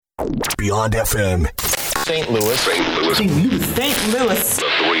Beyond FM. St. Louis. St. Louis. St. Louis. The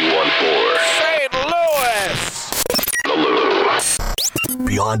 314. St. Louis. The Lou.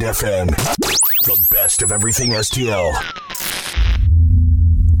 Beyond FM. The best of everything STL.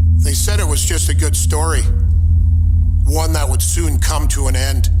 They said it was just a good story. One that would soon come to an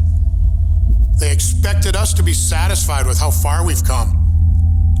end. They expected us to be satisfied with how far we've come.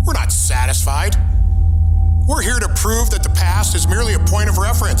 We're not satisfied. We're here to prove that the past is merely a point of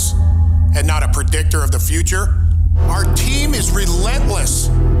reference and not a predictor of the future. Our team is relentless.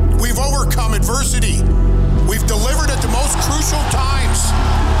 We've overcome adversity. We've delivered at the most crucial times.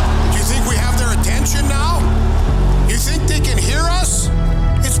 Do you think we have their attention now? You think they can hear us?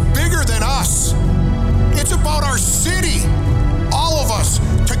 It's bigger than us. It's about our city. All of us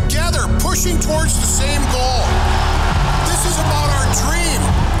together pushing towards the same goal. This is about our dream,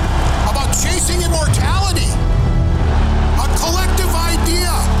 about chasing immortality. A collective idea,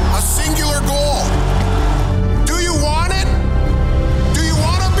 a singular goal. Do you want it? Do you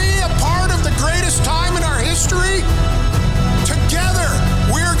want to be a part of the greatest time in our history? Together,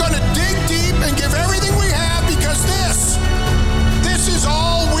 we are going to dig deep and give everything we have because this is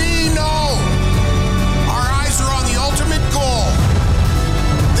all we know. Our eyes are on the ultimate goal.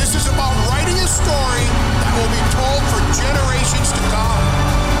 This is about writing a story that will be told for generations to come.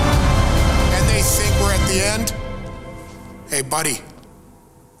 And they think we're at the end? Hey, buddy,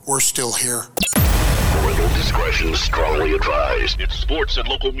 we're still here. Parental discretion strongly advised. It's sports and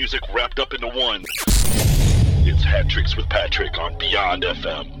local music wrapped up into one. It's Hattricks with Patrick on Beyond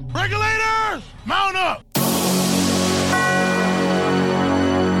FM. Regulators, mount up!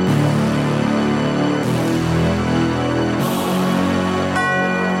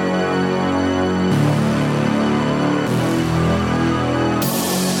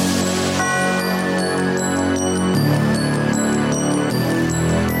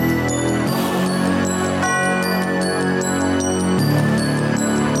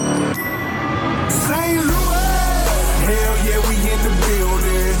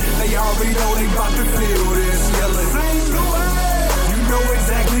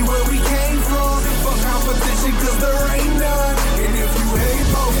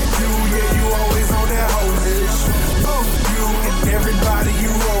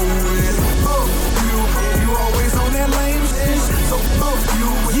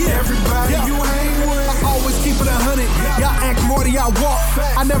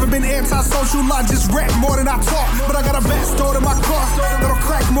 I never been antisocial, I just rap more than I talk. But I got a back store to my car that'll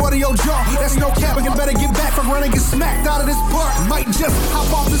crack more than your jaw. That's no cap, I can better get back from running, get smacked out of this park. Might just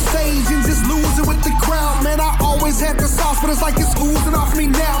hop off the stage and just lose it with the crowd. Man, I always had the sauce, but it's like it's oozing off me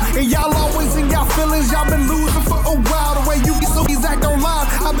now. And y'all always in y'all feelings, y'all been losing for a while. The way you be so act online,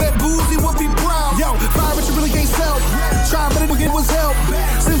 I bet Boozy would be proud. Yo, fire but you really can't sell. Try but it was help.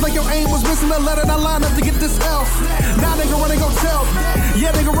 Seems like your aim was missing a letter, not line up to get this L. Now nigga run and go tell.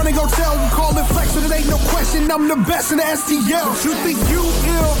 Yeah, nigga run and go tell. You call it flex, but it ain't no question. I'm the best in the STL. You think you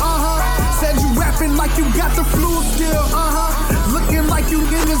ill? Said you rapping like you got the flu still. Looking like you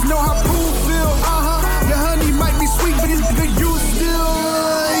niggas know how poo feel. Your honey might be sweet, but it's good. You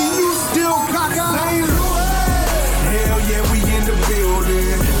still cockeyed. Hell yeah, we in the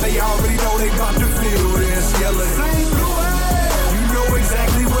building. They already know they about to feel this. Yelling. You know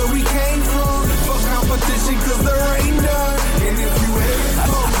exactly where we came from. Fuck competition, cause there ain't none. And if you hate,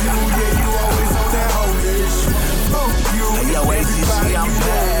 fuck you, yeah, you always on that whole ish. Fuck you, hey, yo, everybody I'm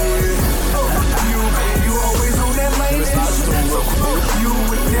bad. Fuck you, man, you always on that lane ish. Fuck you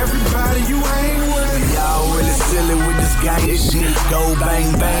and everybody you hang with. Y'all really silly with this gang shit. Go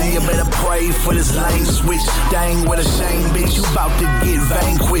bang bang, you better pray for this lane switch. Dang, what a shame, bitch, you bout to get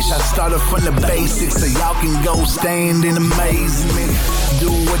vanquished. I started from the basics, so y'all can go stand in amazement. Do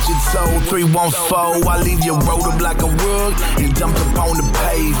what you're told, 314. I leave you rolled up like a rug and dumped up on the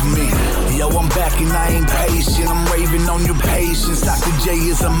pavement. Yo, I'm back and I ain't patient. I'm raving on your patience. Dr. J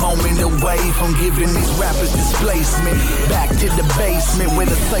is a moment away from giving these rappers displacement. Back to the basement where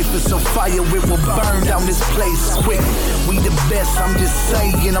the safe is so fire, it will burn down this place quick. We the best, I'm just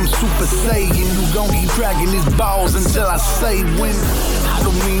saying, I'm super saiyan. You gon' keep dragging these balls until I say when. I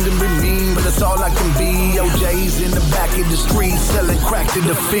don't mean to be mean, but that's all I can be. OJ's in the back of the street selling crack to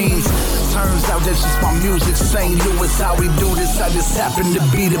the fiends. Turns out that's just my music. St. Louis, how we do this. I just happen to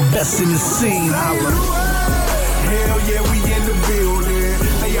be the best in the scene. Hell yeah, we in the building.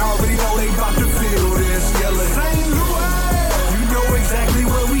 They already know they about to feel this. Yelling, St. Louis. You know exactly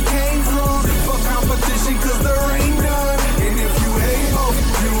where we came from. Fuck competition, cause there ain't none. And if you hate, fuck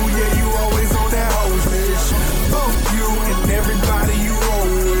you, yeah, you always on that whole bitch. Fuck you and everybody you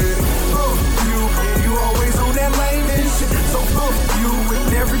roll with. Fuck you, yeah, you always on that lame bitch. So fuck you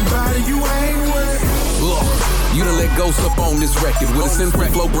and everybody you You done let ghosts up on this record. With a sinful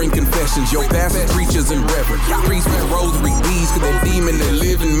flow, bring confessions. Your pastors, preachers, and reverend. Priests with rosary beads, cause that demon that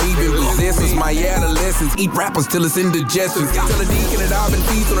live in me been possessed. My adolescence, eat rappers till it's indigestion. Tell a deacon that I've been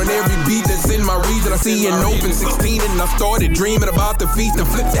feasting on every beat that's in my region. I see an open 16 and I started dreaming about the feast and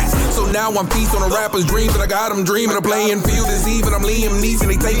flip that. So now I'm feast on a rapper's dreams and I got them dreaming of playing field this even. I'm Liam Neeson,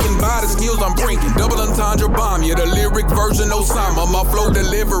 they taking by the skills I'm bringing. Double entendre bomb, yeah, the lyric version Osama. My flow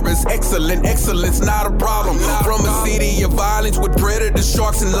deliver is excellent, excellence not a problem. From a city of violence with predators,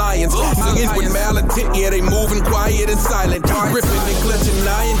 sharks and lions. Niggas with malintent, yeah, they moving quiet and silent. Gripping and clutching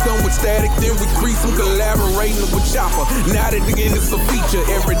iron, come with static, then we crease them, collaborating with Chopper. Now that again it's a feature,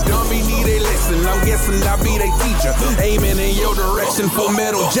 every dummy need a lesson. I'm guessing I be their teacher, aiming in your direction for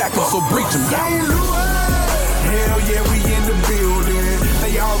metal jackets, so breach them. St. Louis, hell yeah, we in the building.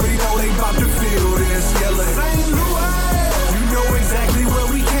 They already know they about to feel this. Yelling St. Louis, you know exactly where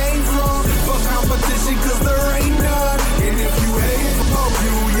we came from. Fuck competition, cause there ain't none. And if you hate fuck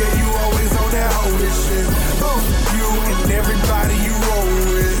you, yeah, you always on that holy shit. Fuck you and everybody you roll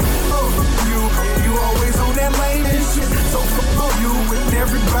with. Fuck you, and you always on that lame shit. So fuck you and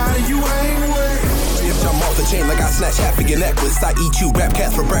everybody you hang with. I'm off the chain like I snatch half of your necklace. I eat you rap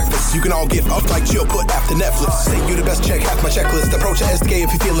cats for breakfast. You can all give up like chill put after Netflix. Say you the best, check half my checklist. Approach a SK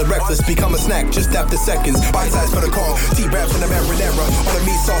if you feeling reckless. Become a snack just after seconds. Bite size for the call. T-raps in the marinara. On the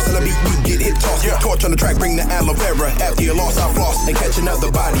meat sauce and the beat you get hit toss. Torch on the track, bring the aloe vera. After you lost, I floss and catch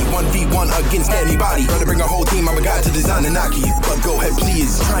another body. 1v1 against anybody. Rather bring a whole team, I'm a guy to design and knock you. But go ahead,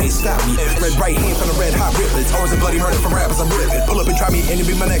 please, try and stop me. Red right hand from the red hot riblets. Ours and bloody murder from rappers, I'm ripping. Pull up and try me and you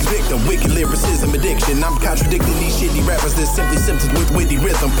be my next victim. Wicked lyricism addiction. I'm contradicting these shitty rappers. There's simply symptoms with witty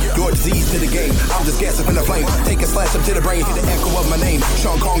rhythm. Your disease to the game. I'm just gassing in the flame. Take a slash up to the brain. Hear the echo of my name.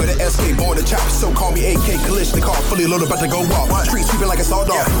 Sean Kong of the SK, born to chop. So call me AK Kalishnikov. Fully loaded, about to go walk. Street sweeping like a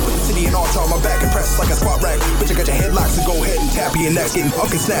sawdog. Put the city in arch on my back and press like a squat rack. But you got your headlocks and go ahead and tap your neck. Getting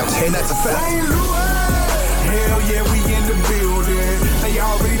fucking snaps. And that's a fact. St. Louis, hell yeah, we in the building. They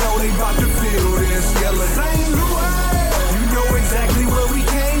already know they about to feel this. Yelling St. Louis, you know exactly where we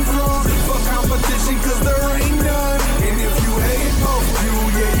came from. Fuck competition, cause there ain't none. And if you hate both you,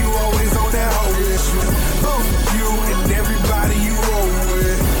 yeah, you always on that holy shit. Both you and everybody you roll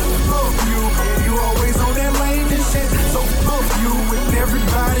with. Both you and you always on that lame shit. So both you and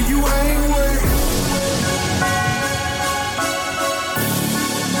everybody you hang with.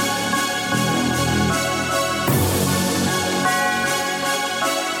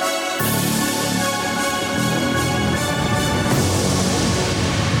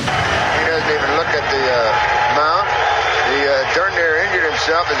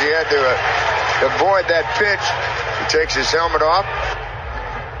 As he had to avoid that pitch. He takes his helmet off,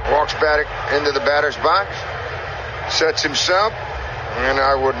 walks back into the batter's box, sets himself, and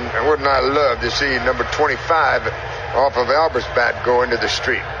wouldn't I love to see number 25 off of Albert's bat go into the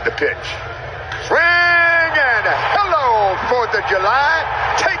street. The pitch. Swing and hello, 4th of July.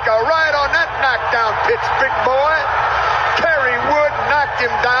 Take a ride on that knockdown pitch, big boy. Kerry Wood knocked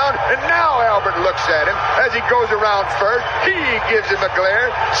him down, and now Albert looks at him as he goes around first. He gives him a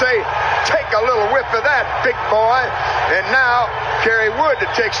glare. Say, take a little whiff of that, big boy. And now Kerry Wood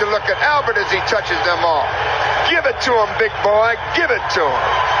takes a look at Albert as he touches them all. Give it to him, big boy. Give it to him.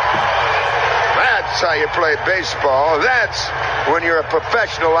 That's how you play baseball. That's when you're a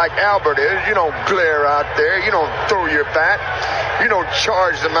professional like Albert is. You don't glare out there. You don't throw your bat. You don't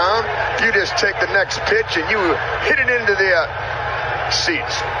charge the mound. You just take the next pitch and you hit it into the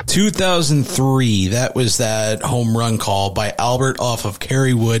seats. 2003, that was that home run call by Albert off of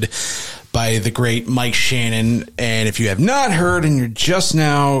Kerry Wood by the great Mike Shannon. And if you have not heard and you're just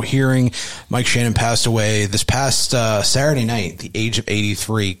now hearing, Mike Shannon passed away this past Saturday night, the age of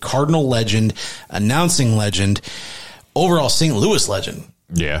 83. Cardinal legend, announcing legend, overall St. Louis legend.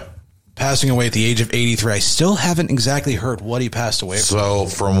 Yeah. Passing away at the age of 83. I still haven't exactly heard what he passed away from. So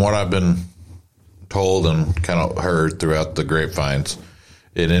from what I've been told and kind of heard throughout the grapevines,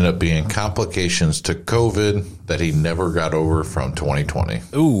 it ended up being complications to COVID that he never got over from 2020.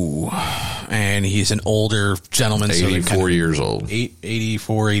 Ooh, and he's an older gentleman. 84 years old.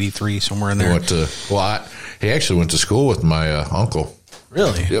 84, 83, somewhere in there. He actually went to school with my uncle.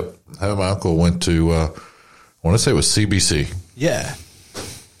 Really? Yep. My uncle went to, I want to say it was CBC. Yeah.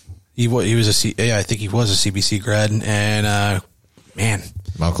 I think he was a CBC grad, and man,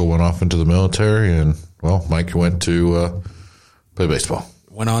 my uncle went off into the military, and Mike went to play baseball.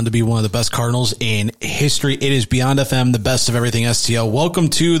 Went on to be one of the best Cardinals in history. It is Beyond FM, the best of everything STL. Welcome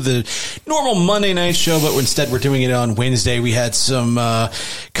to the normal Monday night show, but instead we're doing it on Wednesday. We had some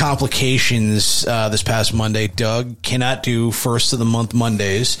complications this past Monday. Doug cannot do first of the month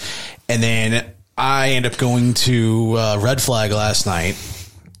Mondays, and then I ended up going to Red Flag last night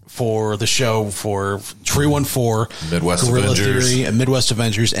for the show for 314, Midwest Gorilla Avengers. Theory, and Midwest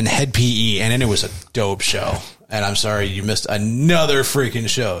Avengers, and Head PE, and then it was a dope show. And I'm sorry you missed another freaking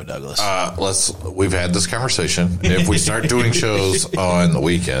show, Douglas. We've had this conversation. If we start doing shows on the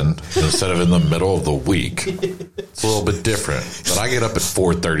weekend instead of in the middle of the week, it's a little bit different. But I get up at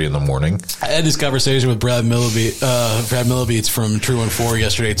 4:30 in the morning. I had this conversation with Brad Millibeats from True 14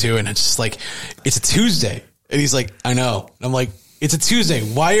 yesterday too, and it's just like, it's a Tuesday, and he's like, I know. And I'm like, it's a Tuesday.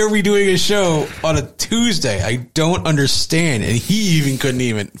 Why are we doing a show on a Tuesday? I don't understand. And he even couldn't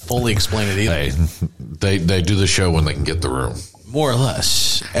even fully explain it either. Hey, they do the show when they can get the room. More or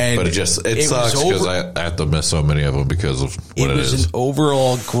less. And but it sucks because I have to miss so many of them because of what it is. It was an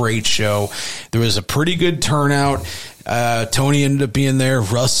overall great show. There was a pretty good turnout. Tony ended up being there.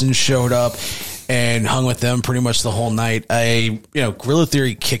 Rustin showed up and hung with them pretty much the whole night. Gorilla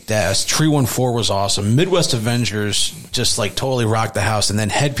Theory kicked ass. 314 was awesome. Midwest Avengers just like totally rocked the house. And then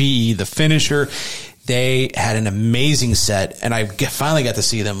Head PE, the finisher, they had an amazing set. And I finally got to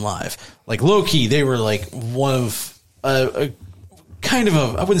see them live. Like low key, they were like one of I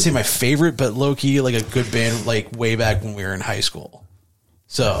wouldn't say my favorite, but low key like a good band like way back when we were in high school.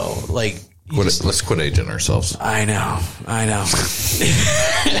 So like, let's quit aging ourselves. I know.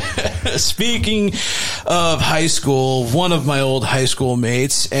 Speaking of high school, one of my old high school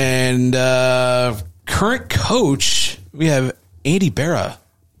mates and current coach, we have Andy Berra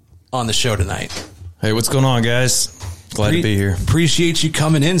on the show tonight. Hey, what's going on, guys? Glad to be here. Appreciate you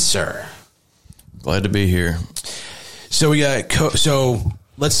coming in, sir. Glad to be here. So we got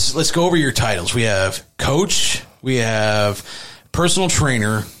let's go over your titles. We have coach, we have personal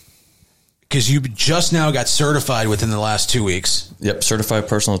trainer, because you just now got certified within the last 2 weeks. Yep, certified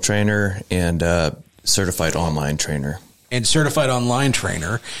personal trainer and certified online trainer.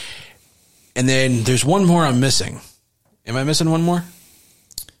 And then there's one more I'm missing. Am I missing one more?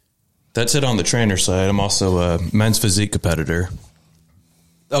 That's it on the trainer side. I'm also a men's physique competitor.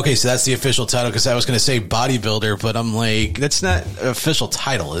 Okay, so that's the official title, because I was going to say bodybuilder, but I'm like, that's not an official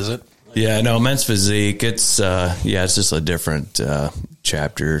title, is it? Yeah, no, men's physique, it's just a different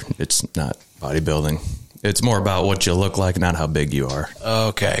chapter. It's not bodybuilding. It's more about what you look like, not how big you are.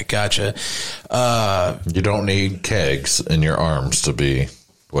 Okay, gotcha. You don't need kegs in your arms to be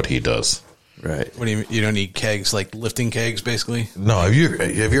what he does. Right. What do you mean? You don't need kegs, like lifting kegs, basically? No. Have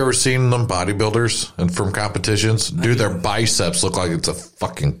you ever seen them bodybuilders and from competitions? Dude, their biceps look like it's a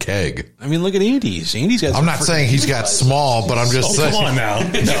fucking keg. I mean, look at Andy's. Andy's got. I'm not saying he's got small, but I'm just saying. Come on now.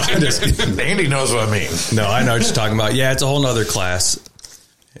 No, Andy knows what I mean. No, I know what you're talking about. Yeah, it's a whole nother class.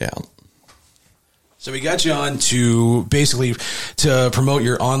 Yeah. So we got you on to basically to promote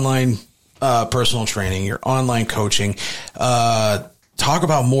your online personal training, your online coaching. Talk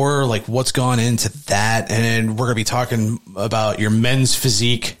about more like what's gone into that, and we're going to be talking about your men's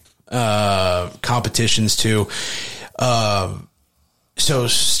physique competitions too. So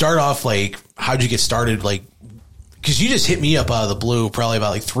start off, like, how'd you get started? Like, because you just hit me up out of the blue probably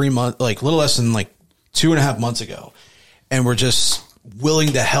about like 3 months, like a little less than like 2.5 months ago, and we're just willing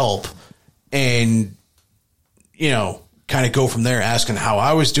to help and, kind of go from there, asking how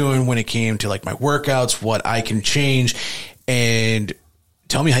I was doing when it came to like my workouts, what I can change, and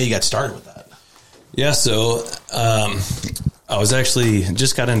tell me how you got started with that. Yeah, so I was actually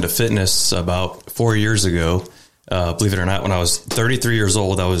just got into fitness about 4 years ago. Believe it or not, when I was 33 years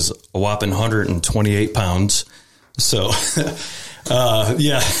old, I was a whopping 128 pounds. So,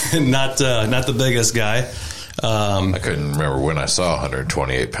 not the biggest guy. I couldn't remember when I saw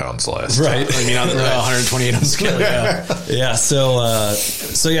 128 pounds last. Right. I mean, 128 on the scale. Yeah. Yeah. So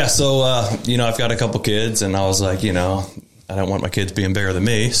I've got a couple kids, and I was like, I don't want my kids being bigger than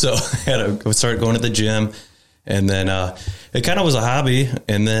me. So I had to start going to the gym, and then it kind of was a hobby,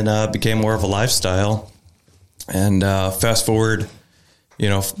 and then became more of a lifestyle. And fast forward,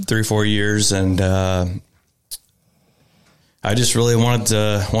 3-4 years, and I just really wanted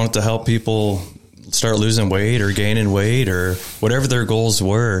to help people start losing weight or gaining weight or whatever their goals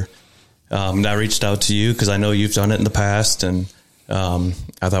were. And I reached out to you because I know you've done it in the past, and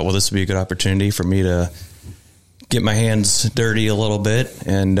I thought, well, this would be a good opportunity for me to get my hands dirty a little bit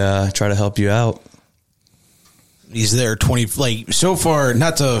and try to help you out. He's there so far,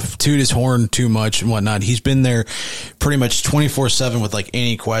 not to toot his horn too much and whatnot. He's been there pretty much 24/7 with like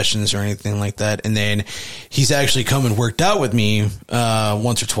any questions or anything like that. And then he's actually come and worked out with me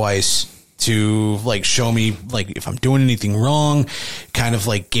once or twice to like show me like if I'm doing anything wrong, kind of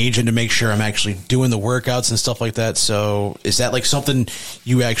like gauging to make sure I'm actually doing the workouts and stuff like that. So is that like something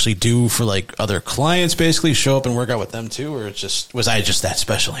you actually do for like other clients, basically show up and work out with them too? Or was I just that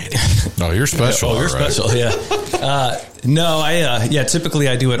special, Andy? No, you're special. Oh, you're special. Yeah. No, typically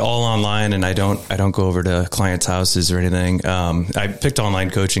I do it all online, and I don't go over to clients' houses or anything. I picked online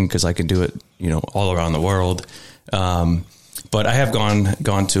coaching because I can do it, all around the world. But I have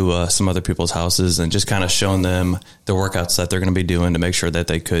gone to some other people's houses and just kind of shown them the workouts that they're going to be doing to make sure that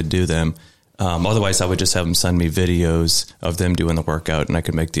they could do them. Otherwise, I would just have them send me videos of them doing the workout, and I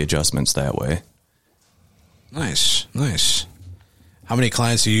could make the adjustments that way. Nice. How many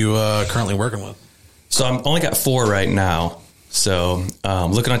clients are you currently working with? So I'm only got 4 right now. So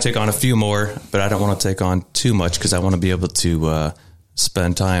looking to take on a few more, but I don't want to take on too much because I want to be able to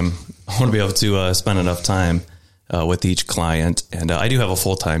spend time. I want to be able to spend enough time with each client. And I do have a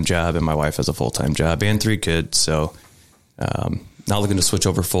full-time job, and my wife has a full-time job and 3 kids. So not looking to switch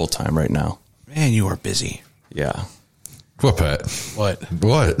over full-time right now. Man, you are busy. Yeah. What, Pat? What?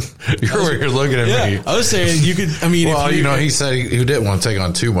 You're looking at me. I was saying you could, Well, he said he didn't want to take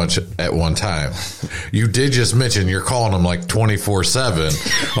on too much at one time. You did just mention you're calling him like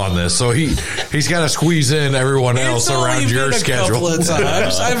 24/7 on this. So he's got to squeeze in everyone else around your schedule.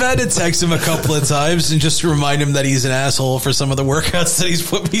 I've had to text him a couple of times and just remind him that he's an asshole for some of the workouts that he's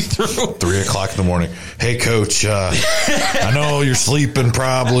put me through. 3:00 in the morning. Hey, coach, I know you're sleeping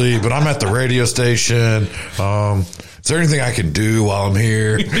probably, but I'm at the radio station. Is there anything I can do while I'm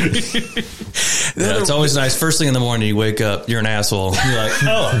here? It's always nice. First thing in the morning, you wake up, you're an asshole. You're like,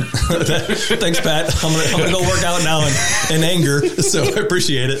 oh, thanks, Pat. I'm gonna go work out now in anger. So I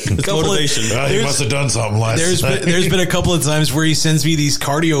appreciate it. It's motivation. He must have done something last night. There's been a couple of times where he sends me these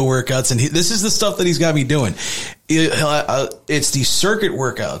cardio workouts, and this is the stuff that he's got me doing. It's these circuit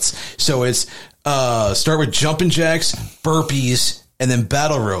workouts. So it's start with jumping jacks, burpees, and then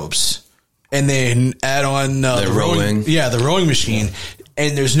battle ropes. And then add on the rowing. Yeah, the rowing machine.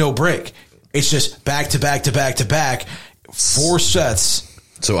 And there's no break. It's just back to back to back to back. 4 sets.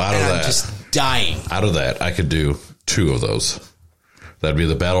 So out of that, I'm just dying. Out of that, I could do 2 of those. That'd be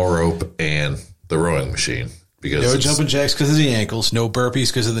the battle rope and the rowing machine. Because no jumping jacks because of the ankles. No burpees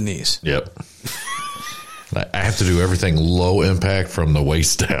because of the knees. Yep. I have to do everything low impact from the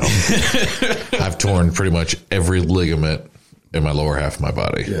waist down. I've torn pretty much every ligament in my lower half of my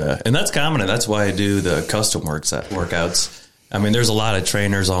body. Yeah, and that's common, and that's why I do the custom workouts. I mean, there's a lot of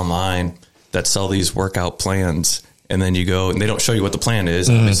trainers online that sell these workout plans, and then you go, and they don't show you what the plan is,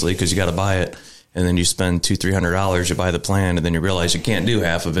 obviously, because you got to buy it, and then you spend $200-$300, you buy the plan, and then you realize you can't do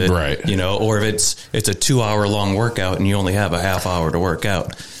half of it, right? Or if it's a 2-hour long workout, and you only have a half hour to work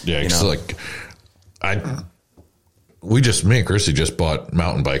out. Yeah, it's like me and Chrissy just bought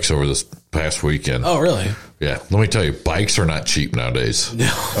mountain bikes over this past weekend. Oh, really? Yeah. Let me tell you, bikes are not cheap nowadays. No.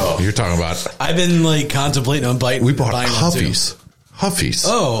 Oh. You're talking about... I've been contemplating on buying. We bought Huffies. Huffies.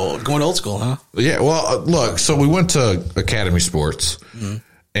 Oh, going old school, huh? Yeah. Well, look, so we went to Academy Sports,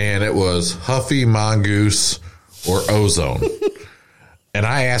 and it was Huffy, Mongoose, or Ozone. And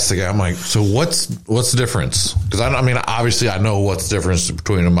I asked the guy, I'm like, so what's the difference? Because obviously I know what's the difference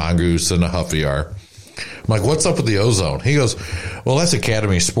between a Mongoose and a Huffy are. I'm like, what's up with the Ozone? He goes, well, that's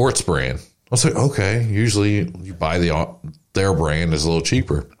Academy Sports brand. I was like, okay, usually you buy their brand is a little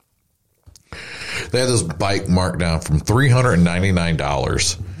cheaper. They had this bike marked down from $399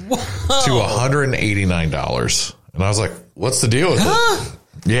 to $189. And I was like, what's the deal with it?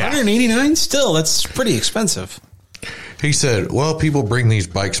 Yeah. $189? Still, that's pretty expensive. He said, well, people bring these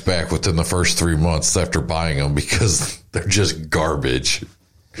bikes back within the first 3 months after buying them because they're just garbage.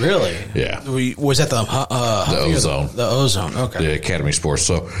 Really? Yeah. Was that the Ozone? The Ozone, okay. The Academy Sports.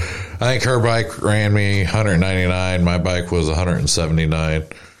 So I think her bike ran me $199. My bike was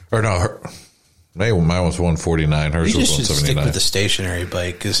 $179. Or no, maybe mine was $149. Hers was $179. You should stick with the stationary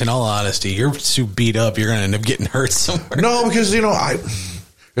bike because, in all honesty, you're too beat up. You're going to end up getting hurt somewhere. No, because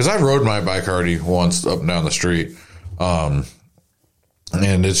I rode my bike already once up and down the street, and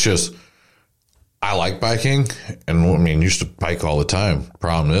it's just. I like biking, and used to bike all the time.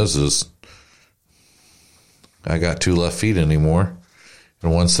 Problem is I got 2 left feet anymore.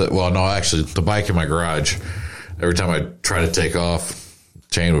 And one set, actually, the bike in my garage, every time I try to take off,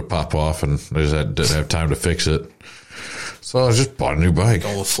 chain would pop off, and I just didn't have time to fix it. So I just bought a new bike.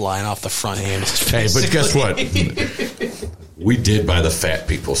 Go flying off the front end. Hey, but guess what? We did buy the fat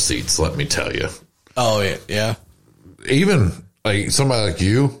people seats, let me tell you. Oh, yeah. Even somebody like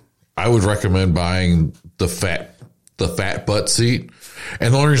you, I would recommend buying the fat butt seat.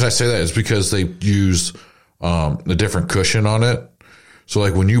 And the only reason I say that is because they use a different cushion on it. So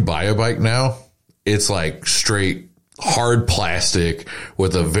like when you buy a bike now, it's like straight hard plastic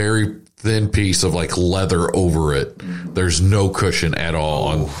with a very thin piece of like leather over it. There's no cushion at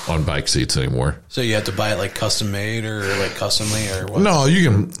all on bike seats anymore. So you have to buy it like custom made or like customly or what? No, you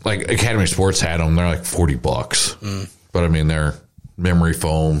can, like Academy Sports had them. They're like $40. But I mean, they're memory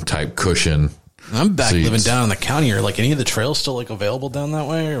foam type cushion. I'm back seats. living down on the county. Are like any of the trails still like available down that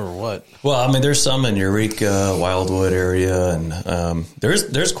way or what? Well, I mean, there's some in Eureka, Wildwood area, and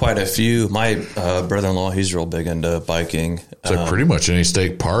there's quite a few. My brother-in-law, he's real big into biking. So pretty much any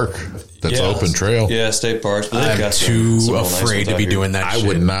state park that's open trail. Yeah, state parks. But I'm too afraid to be doing that. I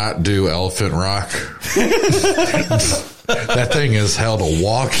would not do Elephant Rock. That thing is hell to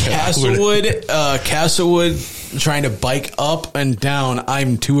walk. Castlewood, trying to bike up and down.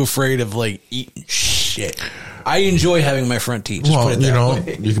 I'm too afraid of like eating shit. I enjoy having my front teeth. Just put it that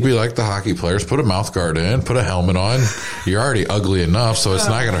way. You could be like the hockey players. Put a mouth guard in. Put a helmet on. You're already ugly enough, so it's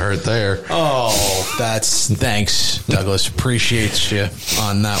not going to hurt there. Oh, thanks, Douglas. Appreciate you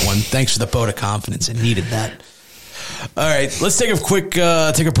on that one. Thanks for the vote of confidence. I needed that. All right, let's take a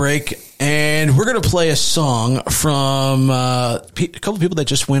break, and we're going to play a song from a couple of people that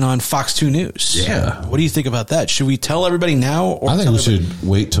just went on Fox 2 News. Yeah. What do you think about that? Should we tell everybody now? Or I think we should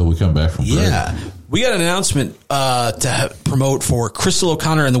wait till we come back from break. Yeah. We got an announcement to promote for Crystal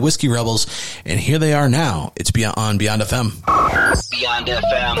O'Connor and the Whiskey Rebels, and here they are now. It's on Beyond FM. Beyond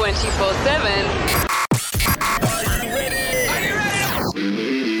FM 24/7.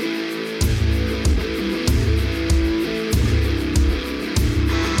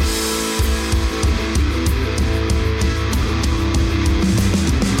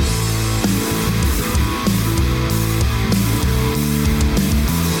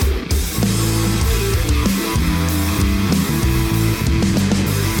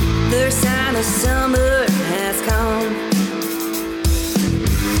 Summer has come.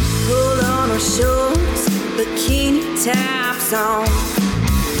 Pull on our shorts, bikini tops on.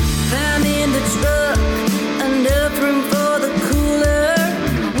 Climb in the truck, enough room for the cooler.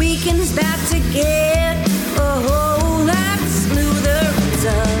 Weekend's about to get a whole lot smoother. It's a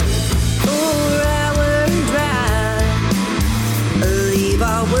 4-hour drive. Leave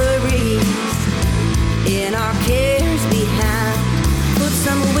our worries and our cares behind. Put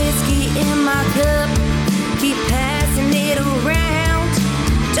some whiskey in my cup, keep passing it around.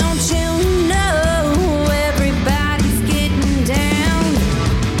 Don't you know everybody's getting down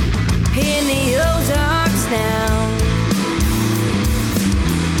in the Ozarks now?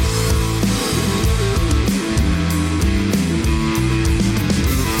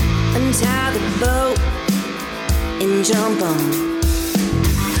 Untie the boat and jump on.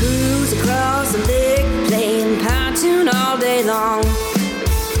 Cruise across the lake, playing pontoon all day long.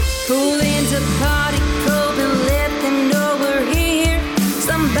 Pull into the party, cold and let them know we're here.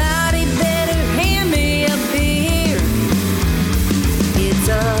 Somebody better hand me a beer. It's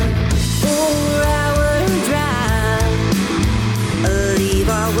a 4-hour drive. Leave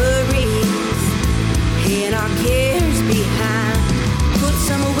our worries and our cares behind. Put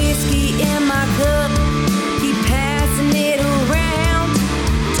some whiskey in my cup, keep passing it around.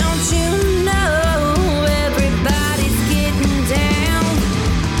 Don't you know everybody's getting down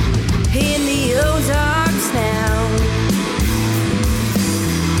in the Ozarks now?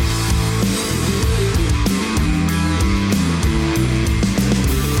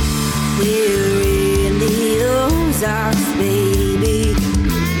 We're in the Ozarks, baby.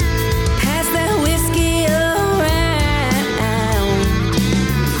 Pass that whiskey around.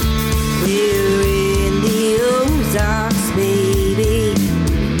 We're in the Ozarks, baby.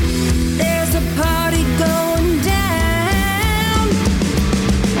 There's a party going down.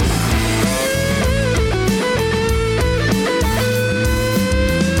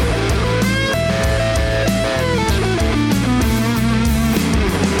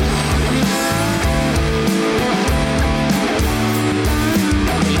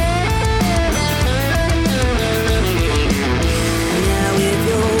 Now if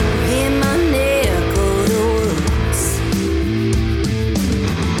you're in my neck of the woods,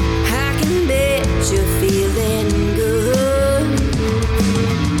 I can bet you're feeling good.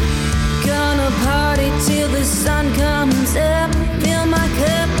 Gonna party till the sun comes up. Fill my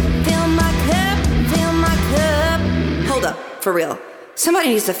cup, fill my cup, fill my cup. Hold up, for real. Somebody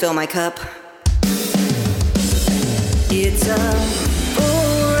needs to fill my cup. It's a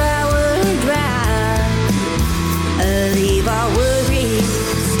 4-hour drive. Leave our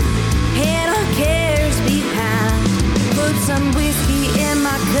worries and our cares behind. Put some whiskey in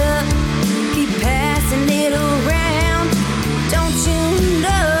my cup, keep passing it around. Don't you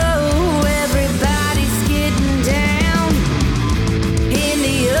know everybody's getting down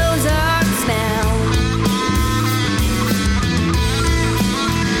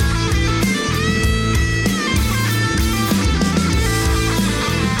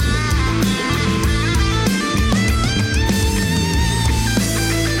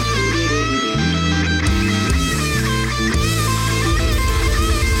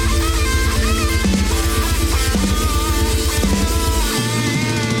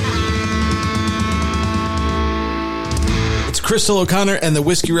Crystal O'Connor and the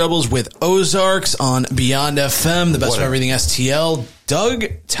Whiskey Rebels with Ozarks on Beyond FM, the best of everything STL. Doug,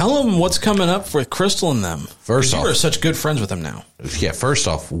 tell them what's coming up for Crystal and them. First off, you are such good friends with them now. Yeah, first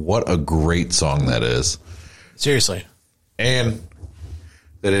off, what a great song that is. Seriously. And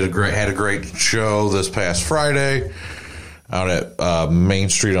they had a great show this past Friday out at Main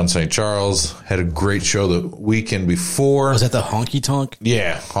Street on St. Charles. Had a great show the weekend before. Was that the Honky Tonk?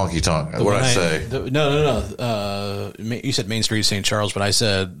 Yeah, Honky Tonk. What did I say? No. You said Main Street, St. Charles, but I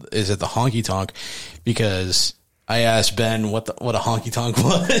said, is it the Honky Tonk? Because I asked Ben what a honky tonk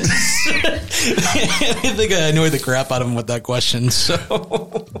was. I think I annoyed the crap out of him with that question.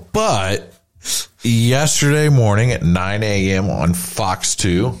 So, but yesterday morning at 9 a.m. on Fox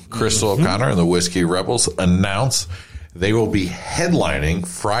 2, Crystal O'Connor and the Whiskey Rebels announced they will be headlining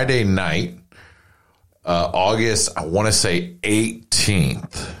Friday night, August, I want to say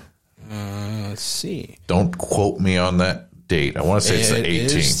 18th. Let's see. Don't quote me on that date. I want to say it's the 18th.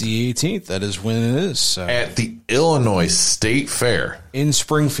 It is the 18th. That is when it is. So. At the Illinois State Fair. In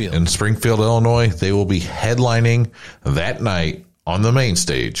Springfield. In Springfield, Illinois. They will be headlining that night on the main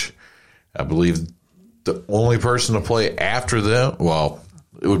stage. I believe the only person to play after them, well,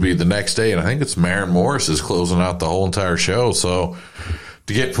 it would be the next day, and I think it's Maren Morris is closing out the whole entire show. So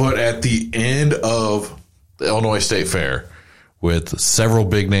to get put at the end of the Illinois State Fair with several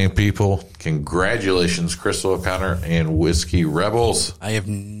big-name people, congratulations, Crystal O'Connor and Whiskey Rebels. I have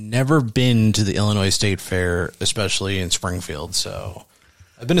never been to the Illinois State Fair, especially in Springfield. So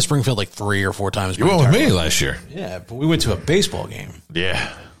I've been to Springfield like 3 or 4 times. You went with me last year. Yeah, but we went to a baseball game.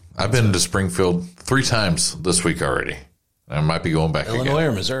 Yeah. I've been to Springfield 3 times this week already. I might be going back Illinois again. Illinois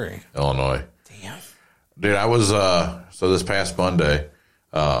or Missouri? Illinois. Damn. Dude, I was, so this past Monday,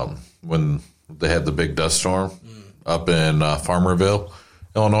 when they had the big dust storm up in Farmerville,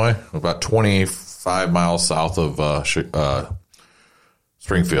 Illinois, about 25 miles south of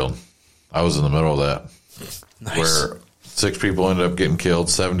Springfield. I was in the middle of that. Nice. Where 6 people ended up getting killed,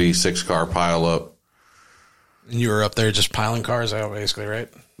 76 car pile up. And you were up there just piling cars out, basically, right?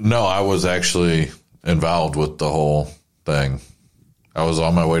 No, I was actually involved with the whole thing. I was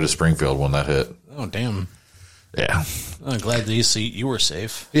on my way to Springfield when that hit. Oh, damn. Yeah. I'm glad you were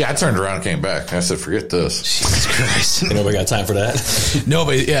safe. Yeah, I turned around and came back. I said, forget this. Jesus Christ. Nobody got time for that.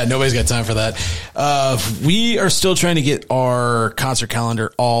 Nobody's got time for that. We are still trying to get our concert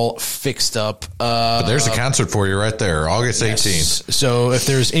calendar all fixed up. But there's a concert for you right there, August 18th. So if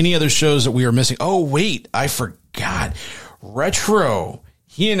there's any other shows that we are missing. Oh, wait, I forgot. Retro.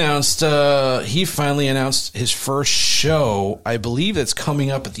 He finally announced his first show. I believe that's coming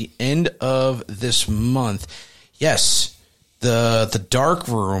up at the end of this month. Yes, the Dark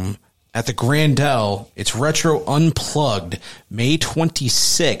Room at the Grandel. It's Retro Unplugged, May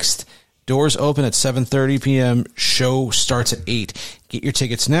 26th. Doors open at 7:30 p.m. Show starts at 8. Get your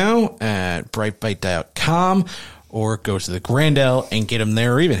tickets now at brightbite.com or go to the Grandel and get them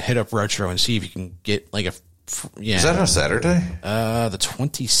there, or even hit up Retro and see if you can get like a. Yeah. Is that on Saturday? The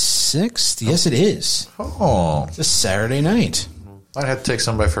 26th? Yes, it is. Oh. It's a Saturday night. I'd have to take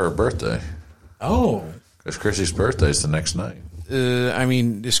somebody for her birthday. Oh. Because Chrissy's birthday is the next night. I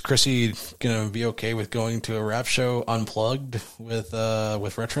mean, is Chrissy going to be okay with going to a rap show unplugged with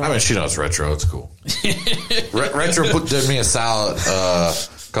Retro? I mean, she knows Retro. It's cool. Retro did me a solid a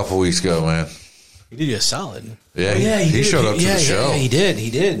couple weeks ago, man. He did you a solid. Yeah, he showed up to the show. Yeah, he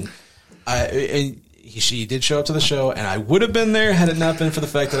did. She did show up to the show, and I would have been there had it not been for the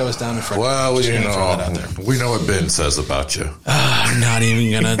fact that I was down in front. Well, we know what Ben says about you. I'm not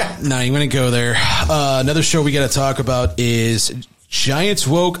even gonna go there. Another show we got to talk about is Giants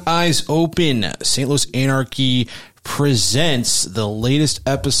Woke Eyes Open. St. Louis Anarchy presents the latest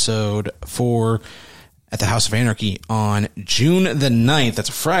episode at the House of Anarchy on June the 9th. That's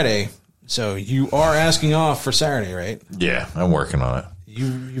a Friday. So you are asking off for Saturday, right? Yeah, I'm working on it.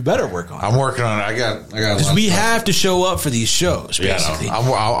 You better work on it. I'm working on it. I got because we have to show up for these shows. Basically, yeah,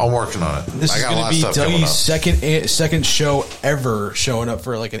 no, I'm working on it. This is going to be Dougie's second show ever showing up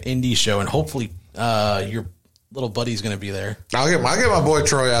for like an indie show, and hopefully your little buddy's going to be there. I'll get my boy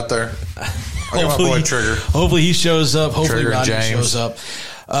Troy out there. I'll get my boy Trigger. Hopefully he shows up. Hopefully Trigger, Rodney James shows up.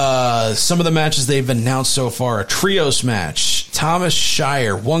 Some of the matches they've announced so far: a trios match. Thomas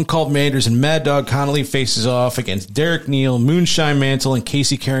Shire, One Called Manders, and Mad Dog Connolly faces off against Derek Neal, Moonshine Mantle, and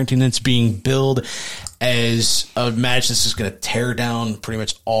Casey Carrington. It's being billed as a match that's just going to tear down pretty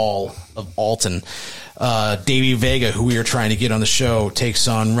much all of Alton. Davey Vega, who we are trying to get on the show, takes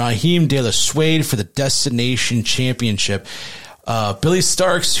on Raheem De La Suede for the Destination Championship. Billy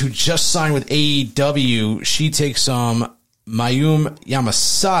Starks, who just signed with AEW, she takes on Mayum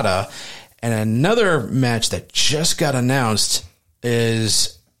Yamasada. And another match that just got announced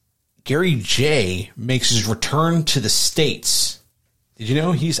is Gary J makes his return to the States. Did you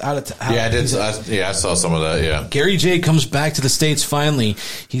know he's out of town? Yeah, I did. I saw some of that. Yeah, Gary J comes back to the States finally.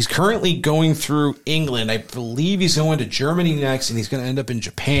 He's currently going through England. I believe he's going to Germany next, and he's going to end up in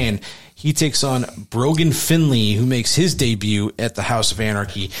Japan. He takes on Brogan Finley, who makes his debut at the House of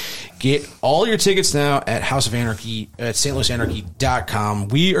Anarchy. Get all your tickets now at House of Anarchy at stlouisanarchy.com.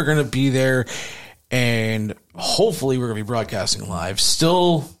 We are going to be there, and hopefully we're going to be broadcasting live.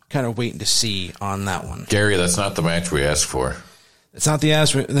 Still kind of waiting to see on that one. Gary, that's not the match we asked for. It's not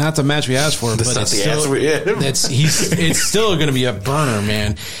the match we asked for, but it's still going to be a burner,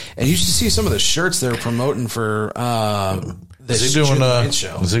 man. And you should see some of the shirts they're promoting for this is he doing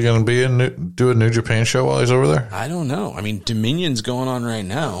show. Is he going to be do a New Japan show while he's over there? I don't know. I mean, Dominion's going on right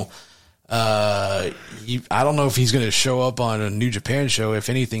now. I don't know if he's going to show up on a New Japan show. If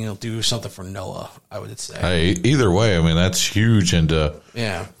anything, he'll do something for Noah, I would say. Hey, either way, I mean, that's huge into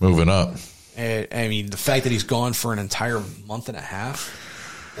moving up. I mean, the fact that he's gone for an entire month and a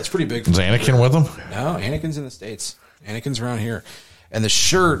half, that's pretty big. Is Anakin with him? No, Anakin's in the States. Anakin's around here. And the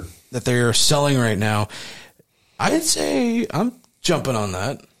shirt that they're selling right now, I'd say I'm jumping on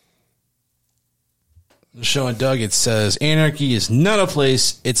that. Showing Doug, it says, Anarchy is not a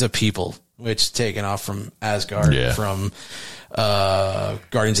place, it's a people, which taken off from Asgard from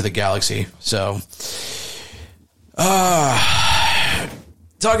Guardians of the Galaxy. So,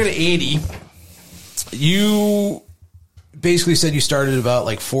 talking to Andy, you basically said you started about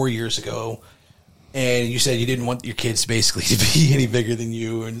like 4 years ago, and you said you didn't want your kids basically to be any bigger than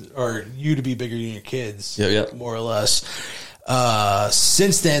you, or you to be bigger than your kids, more or less.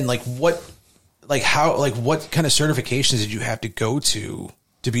 Since then, what kind of certifications did you have to go to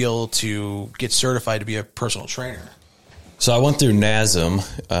be able to get certified to be a personal trainer? So I went through NASM.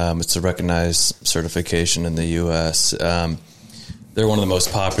 It's a recognized certification in the U.S. They're one of the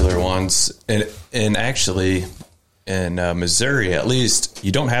most popular ones. And actually, in Missouri, at least,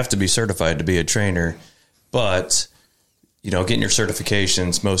 you don't have to be certified to be a trainer. But, getting your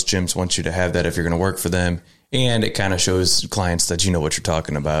certifications, most gyms want you to have that if you're going to work for them. And it kind of shows clients that you know what you're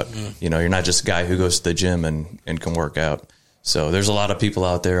talking about. You're not just a guy who goes to the gym and can work out. So there's a lot of people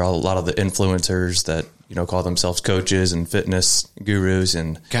out there, a lot of the influencers that, call themselves coaches and fitness gurus,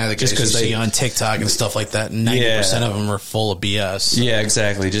 and kind of the guys you see on TikTok and stuff like that. 90% of them are full of BS. Yeah,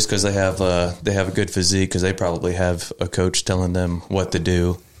 exactly. Just because they have a good physique, because they probably have a coach telling them what to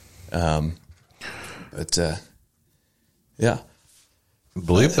do. Yeah. I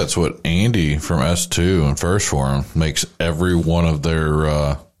believe that's what Andy from S2 and First Form makes every one of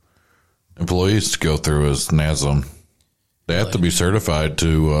their employees go through as NASM. They have to be certified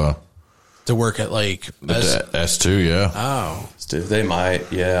to work at S2, yeah. Oh. They might,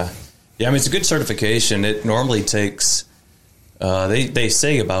 yeah. Yeah, I mean, it's a good certification. It normally takes, they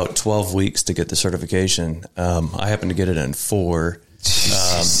say about 12 weeks to get the certification. I happen to get it in 4.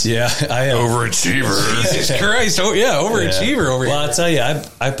 Yeah, I am. Overachiever. Jesus Christ. Oh, yeah, overachiever over here. Well, I'll tell you,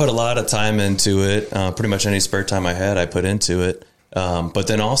 I put a lot of time into it. Pretty much any spare time I had, I put into it. But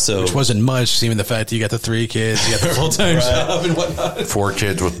then also, which wasn't much, even the fact that you got the 3 kids, you got the full-time job and whatnot. 4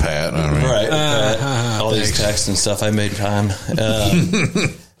 kids with Pat. I mean. Right. All these texts and stuff, I made time.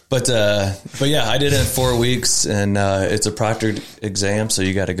 But yeah, I did it in 4 weeks, and it's a proctored exam, so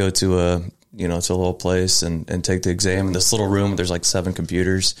you got to go to a little place and take the exam in this little room. There's like 7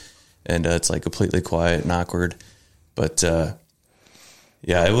 computers, and it's like completely quiet and awkward. But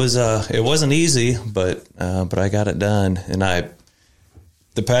yeah, it wasn't easy, but I got it done. And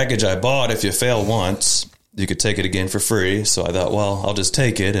the package I bought, if you fail once, you could take it again for free. So I thought, well, I'll just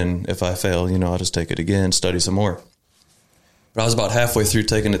take it, and if I fail, I'll just take it again, study some more. But I was about halfway through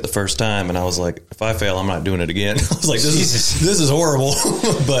taking it the first time, and I was like, if I fail, I'm not doing it again. I was like, this is horrible.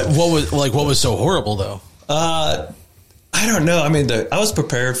 But what was so horrible though? I don't know. I mean, I was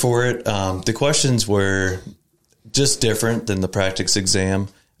prepared for it. The questions were just different than the practice exam.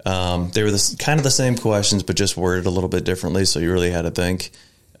 They were kind of the same questions, but just worded a little bit differently. So you really had to think.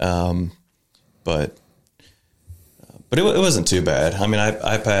 But it wasn't too bad. I mean,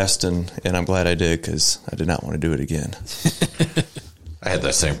 I passed, and I'm glad I did, because I did not want to do it again. I had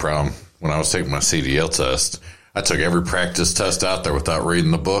that same problem when I was taking my CDL test. I took every practice test out there without reading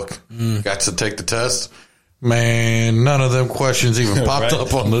the book. Got to take the test. Man, none of them questions even popped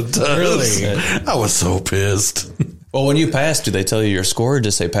up on the test. Really? I was so pissed. Well, when you pass, do they tell you your score, or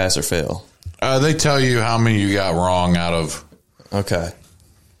just say pass or fail? They tell you how many you got wrong out of. Okay.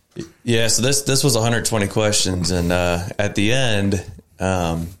 Yeah, so this was 120 questions, and at the end,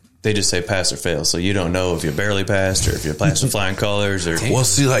 they just say pass or fail. So you don't know if you barely passed or if you passed with flying colors. Or well,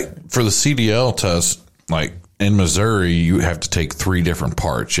 see, like for the CDL test, like in Missouri, you have to take 3 different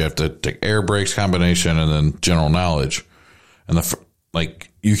parts. You have to take air brakes combination and then general knowledge. And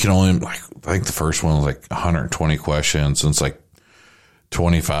you can only I think the first one was like 120 questions, and it's like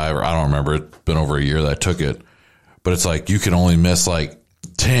 25 or I don't remember. It's been over a year that I took it, but it's like you can only miss like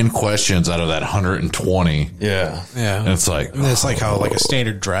 10 questions out of that 120. Yeah. And it's like, it's like how like a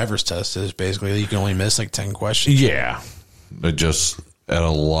standard driver's test is basically you can only miss like 10 questions. Yeah. It just had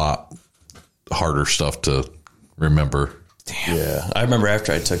a lot harder stuff to remember. Damn. Yeah. I remember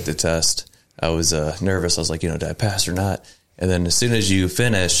after I took the test, I was nervous. I was like, did I pass or not? And then as soon as you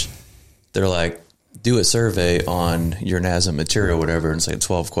finish, they're like, do a survey on your NASA material, whatever, and say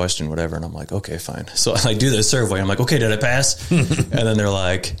 12 question, whatever. And I'm like, okay, fine. So I do the survey. I'm like, okay, did I pass? And then they're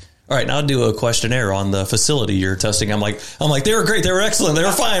like, all right, now do a questionnaire on the facility you're testing. I'm like, they were great. They were excellent. They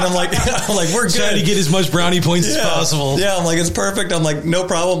were fine. I'm like, we're good. Trying to get as much brownie points as possible. Yeah. I'm like, it's perfect. I'm like, no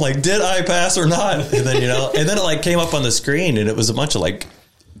problem. Like, did I pass or not? And then, and then it like came up on the screen and it was a bunch of like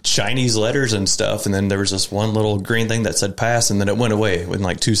Chinese letters and stuff, and then there was this one little green thing that said pass, and then it went away within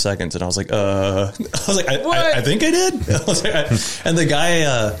like 2 seconds, and I was like, I think I did. And the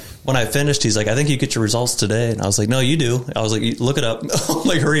guy, when I finished, he's like, I think you get your results today, and I was like, no, you do. I was like, look it up.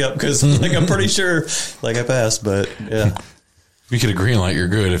 Like, hurry up, because like I'm pretty sure like I passed, but yeah. You get a green light, you're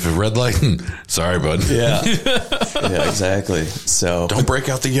good. If a red light, sorry, bud. Yeah, yeah, exactly. So don't break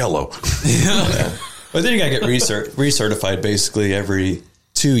out the yellow. Yeah. But then you gotta get recertified basically every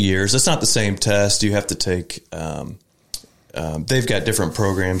 2 years. It's not the same test. You have to take, they've got different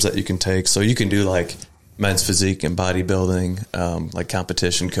programs that you can take. So you can do like men's physique and bodybuilding, like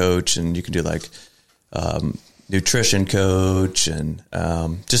competition coach, and you can do like nutrition coach and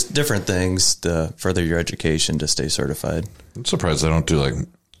just different things to further your education to stay certified. I'm surprised they don't do like,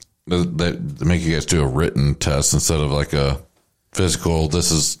 they make you guys do a written test instead of like a physical.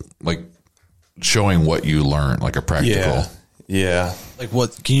 This is like showing what you learned, like a practical. Yeah. Like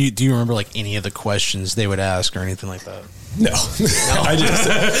what do you remember like any of the questions they would ask or anything like that? No. I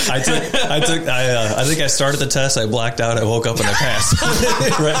think I started the test. I blacked out. I woke up and I passed.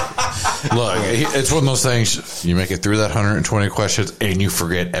 Right. Look, it's one of those things. You make it through that 120 questions and you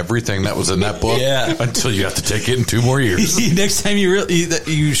forget everything that was in that book until you have to take it in 2 more years. Next time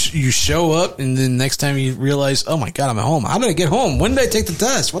you show up and then next time you realize, oh my God, I'm at home. How did I get home? When did I take the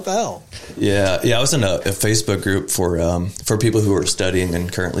test? What the hell? Yeah. I was in a Facebook group for people who are studying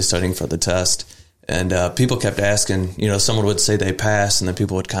and currently studying for the test. And people kept asking, someone would say they passed, and then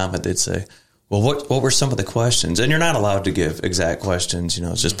people would comment. They'd say, well, what were some of the questions? And you're not allowed to give exact questions.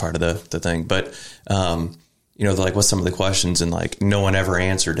 It's just part of the thing. But, they're like, what's some of the questions? And, like, no one ever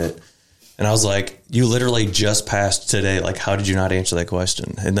answered it. And I was like, you literally just passed today. Like, how did you not answer that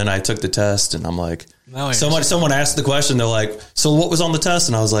question? And then I took the test, and I'm like, someone asked the question. They're like, so what was on the test?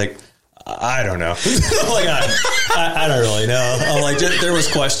 And I was like, I don't know. Like I don't really know. I'm like, there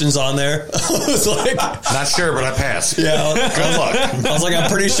was questions on there. I was like, not sure, but I passed. Yeah. Good luck. I was like,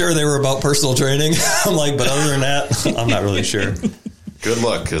 I'm pretty sure they were about personal training. I'm like, but other than that, I'm not really sure. Good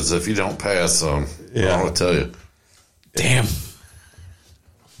luck, because if you don't pass, I don't want to tell you. Damn.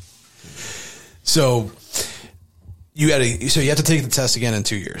 So you have to take the test again in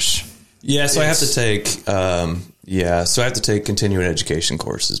 2 years. Yeah. So I have to take. So I have to take continuing education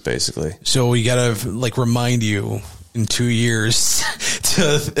courses, basically. So we got to like remind you in 2 years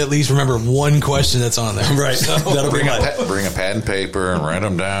to at least remember one question that's on there. Right. So that'll bring a pad and paper and write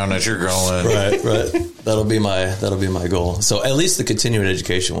them down as you're going. Right. That'll be my goal. So at least the continuing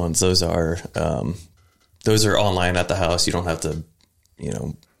education ones, those are online at the house. You don't have to,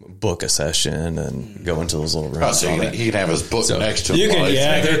 book a session and go into those little rooms. So he can have his book next to him. You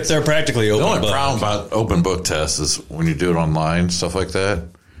can, they're practically open book. The only problem about open book tests is when you do it online, stuff like that,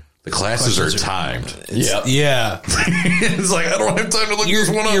 the classes are timed. Yeah. It's like, I don't have time to look this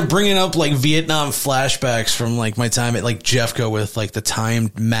one up. You're bringing up like Vietnam flashbacks from like my time at like Jeffco with like the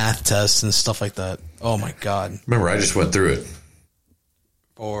timed math tests and stuff like that. Oh my God. Remember, I just went through it.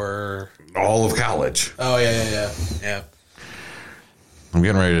 For all of college. Oh, yeah. I'm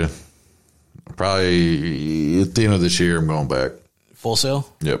getting ready to, probably at the end of this year, I'm going back. Full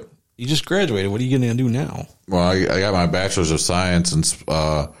sail? Yep. You just graduated. What are you going to do now? Well, I got my bachelor's of science in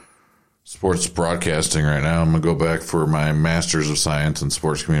sports broadcasting right now. I'm going to go back for my master's of science in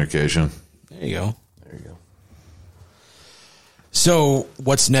sports communication. There you go. So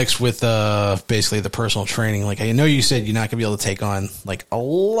what's next with basically the personal training? Like, I know you said you're not going to be able to take on like a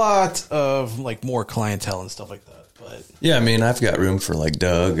lot of like more clientele and stuff like that. Yeah, I mean, I've got room for like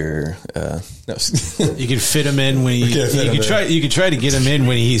Doug or no. You could fit him in when you could try to get him in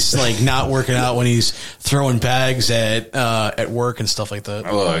when he's like not working out, when he's throwing bags at work and stuff like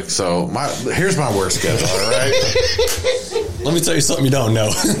that. Look, so here's my work schedule. All right, let me tell you something you don't know.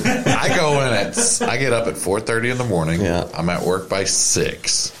 I get up at 4:30 in the morning. Yeah, I'm at work by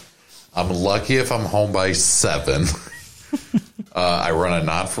 6. I'm lucky if I'm home by 7. I run a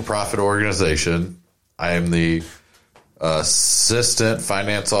not-for-profit organization. I am the assistant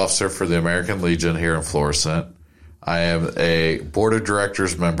finance officer for the American Legion here in Florissant. I am a board of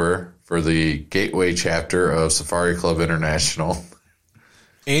directors member for the Gateway chapter of Safari Club International.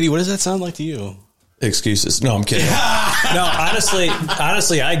 Andy, what does that sound like to you? Excuses. No, I'm kidding. No, honestly,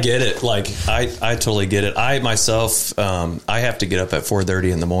 I get it. Like, I totally get it. I myself, I have to get up at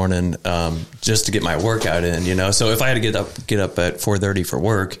 4:30 in the morning just to get my workout in, you know. So if I had to get up at 4:30 for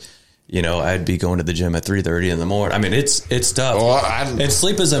work, you know, I'd be going to the gym at 3:30 in the morning. I mean, it's tough. Well, and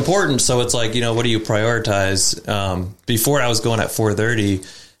sleep is important. So it's like, you know, what do you prioritize? Before I was going at 4:30,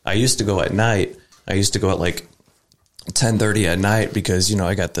 I used to go at night. I used to go at like 10:30 at night because, you know,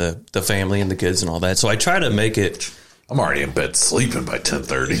 I got the family and the kids and all that. So I try to make it. I'm already in bed sleeping by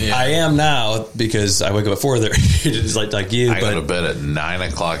 10:30. Yeah. I am now because I wake up at 4:30. It's like you. I go to bed at 9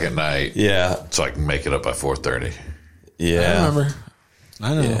 o'clock at night. Yeah. So I can make it up by 4:30. Yeah. I remember.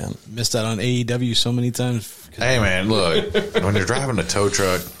 I know. Yeah. Missed out on AEW so many times. Hey, man, look, when you're driving a tow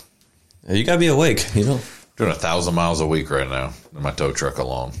truck, you got to be awake, you know. Doing 1,000 miles a week right now in my tow truck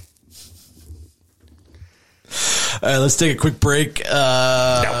alone. All right, let's take a quick break.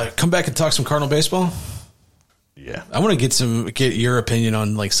 Come back and talk some Cardinal baseball. Yeah, I want to get your opinion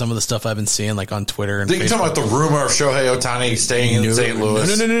on like some of the stuff I've been seeing like on Twitter and Facebook. You talking about the rumor of Shohei Ohtani staying in St.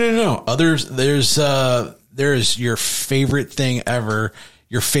 Louis? No. There's your favorite thing ever.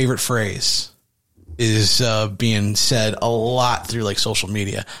 Your favorite phrase is being said a lot through like social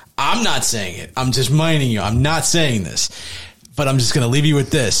media. I'm not saying it. I'm just minding you. I'm not saying this, but I'm just going to leave you with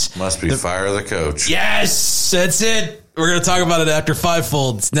this. Must be fire the coach. Yes, that's it. We're going to talk about it after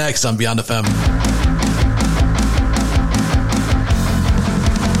Fivefold. It's next on Beyond FM.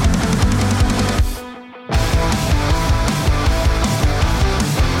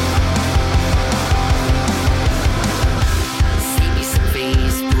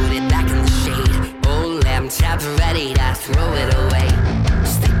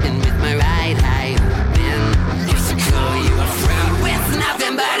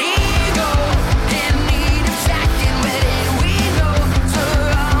 Nothing but ego. And need of checking, but here we go. So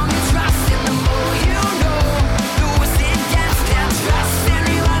long and trust in the moment.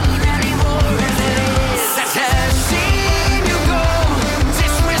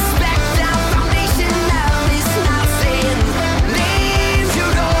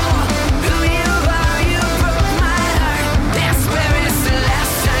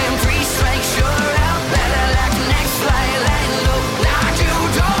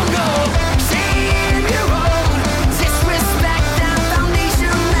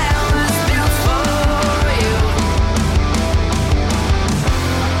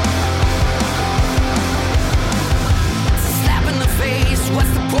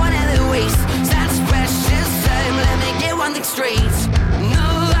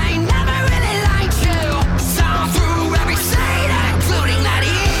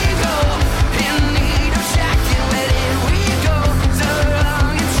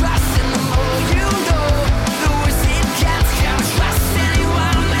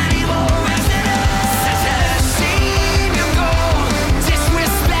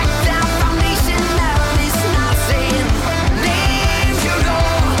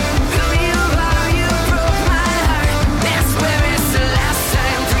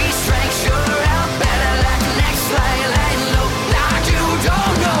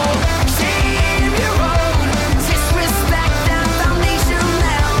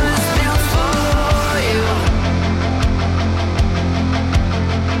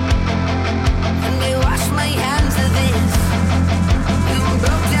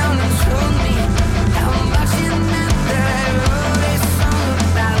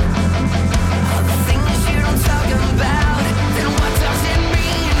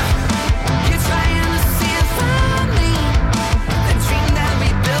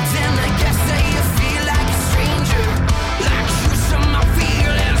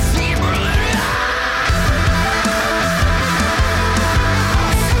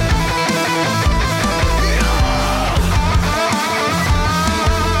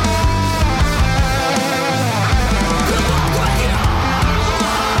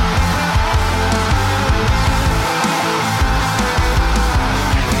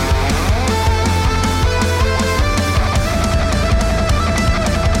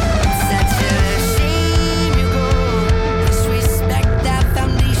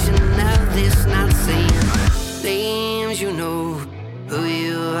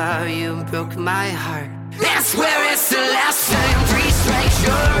 broke my heart. I swear it's the last time. 3 strikes,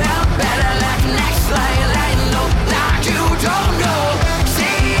 you're out. Better like next light, light low, like you don't know.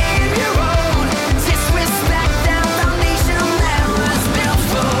 Save your own disrespect. That foundation that was built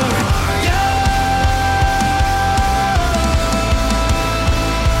for you.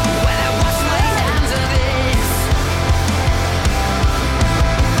 When I wash my hands of this,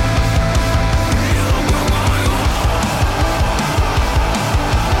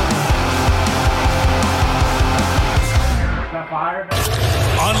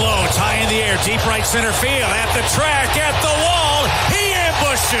 Unloads high in the air, deep right center field, at the track, at the wall. He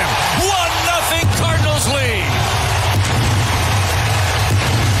ambushed him. 1-0 Cardinals lead.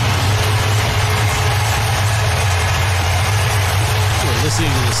 We're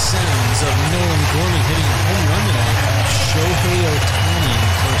listening to the sounds of Nolan Gorman hitting a home run tonight. Shohei Ohtani in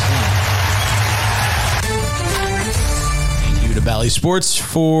the first inning. Thank you to Bally Sports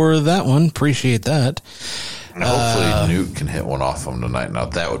for that one. Appreciate that. Hopefully Newt can hit one off him tonight. Now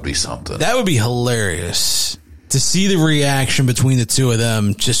that would be something. That would be hilarious to see the reaction between the two of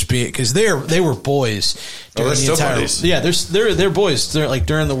them. Just because they were boys. Oh, they're still buddies. Yeah, they're boys. They're like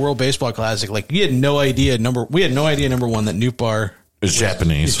during the World Baseball Classic. Like we had no idea number one that Newt Bar is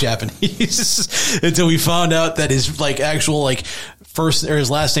Japanese. He's Japanese until we found out that his like actual like first or his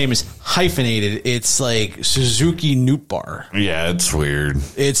last name is hyphenated. It's like Suzuki Newtbar. Yeah, it's weird.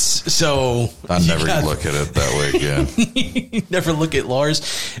 It's so I'll never look at it that way again. Never look at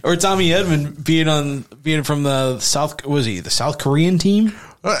Lars or Tommy Edman being from the South. Was he the South Korean team?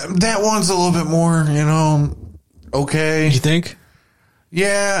 That one's a little bit more, okay. You think?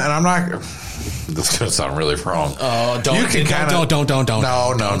 Yeah, and I'm not. This is gonna sound really wrong. Oh, don't! You can don't! No.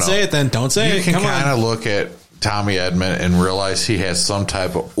 Don't say it then. Don't say it. You can kind of look at Tommy Edman and realize he has some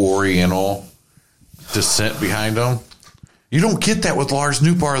type of Oriental descent behind him. You don't get that with Lars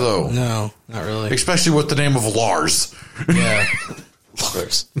Newtbar, though. No, not really. Especially with the name of Lars. Yeah,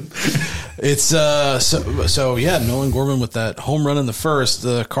 Lars. It's so yeah. Nolan Gorman with that home run in the first.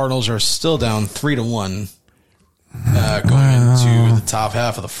 The Cardinals are still down 3-1. Going into the top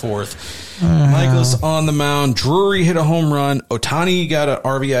half of the fourth. Michaelis on the mound. Drury hit a home run. Ohtani got an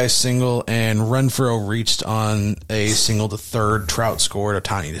RBI single, and Renfroe reached on a single to third. Trout scored.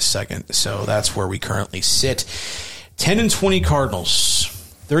 Ohtani to second. So that's where we currently sit. 10-20 Cardinals.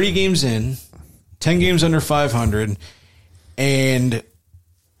 30 games in. 10 games under 500. And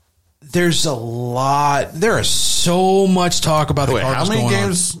there's a lot. There is so much talk about the Cardinals. How many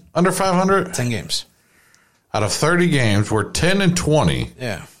games under 500? 10 games. Out of 30 games, we're 10-20.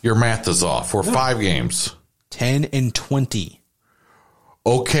 Yeah. Your math is off. We're 5 games. 10-20.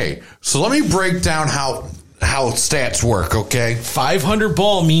 Okay. So let me break down how stats work, okay? 500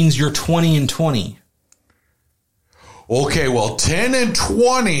 ball means you're 20-20. Okay, well,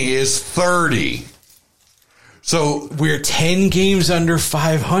 10-20 is 30. So we're 10 games under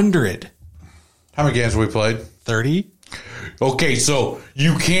 500. How many games have we played? 30. Okay, so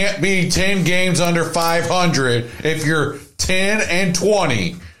you can't be 10 games under 500 if you're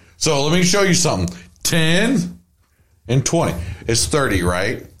 10-20. So let me show you something. 10 and 20 is 30,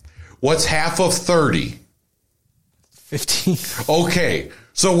 right? What's half of 30? 15. Okay,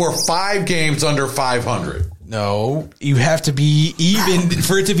 so we're 5 games under 500. No, you have to be even.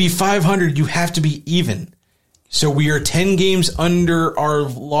 For it to be 500, you have to be even. So we are 10 games under our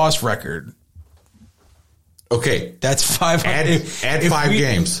loss record. Okay, that's 500. Add 5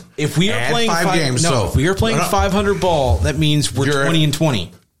 games. If we are playing 5 games, if we are playing 500 ball, that means we're 20-20.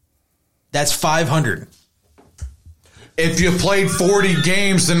 That's 500. If you played 40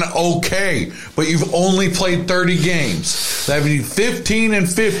 games, then okay, but you've only played 30 games. That means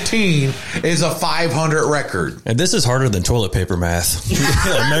 15-15 is a 500 record. And this is harder than toilet paper math.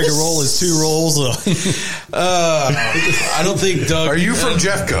 A mega roll is 2 rolls. I don't think Doug. Are you from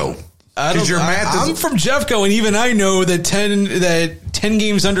Jeffco? I'm from Jeffco, and even I know that 10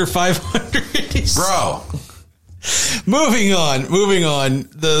 games under 500 is... Bro. Moving on.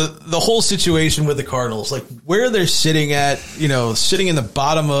 The whole situation with the Cardinals, like where they're sitting at, sitting in the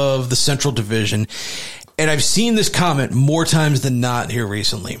bottom of the Central Division. And I've seen this comment more times than not here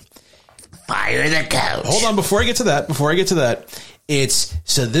recently. Fire the coach. Hold on, before I get to that, it's,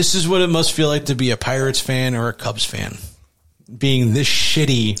 so this is what it must feel like to be a Pirates fan or a Cubs fan. Being this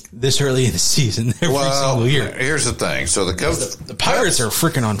shitty this early in the season every single year. Here's the thing. So the Cubs, the Pirates are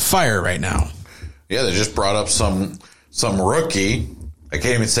freaking on fire right now. Yeah, they just brought up some rookie. I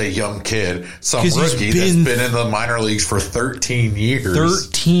can't even say young kid. Some rookie that's been in the minor leagues for 13 years.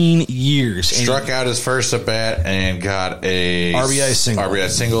 13 years. Struck out his first at bat and got a RBI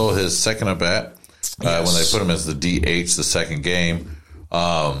single. His second at bat when they put him as the DH the second game.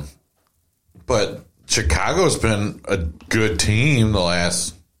 But Chicago's been a good team the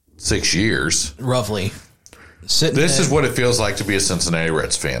last 6 years. Roughly. This is what it feels like to be a Cincinnati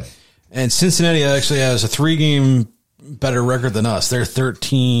Reds fan. And Cincinnati actually has a 3-game better record than us. They're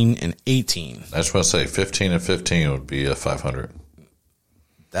 13-18. I just want to say 15-15 would be a 500.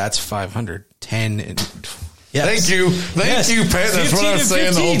 That's 500. 10 and yes. Thank you, Pat. That's what I was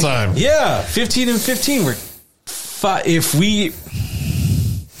saying the whole time. Yeah, 15-15. We're if we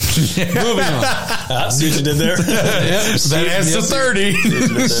moving on. See what you did there. That adds to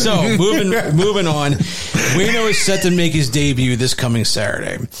 30. So moving on. Waino is set to make his debut this coming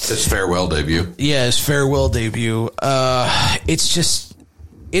Saturday. His farewell debut. Yeah, his farewell debut.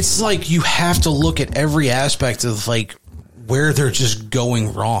 It's like you have to look at every aspect of like where they're just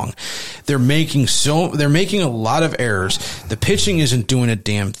going wrong. They're making a lot of errors. The pitching isn't doing a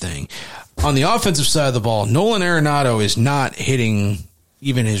damn thing. On the offensive side of the ball, Nolan Arenado is not hitting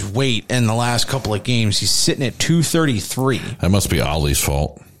even his weight in the last couple of games. He's sitting at 233. That must be Ollie's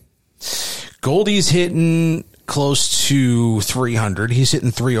fault. Goldie's hitting close to 300. He's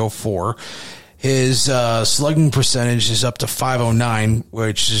hitting 304. His slugging percentage is up to 509,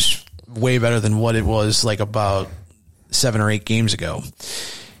 which is way better than what it was like about 7 or 8 games ago.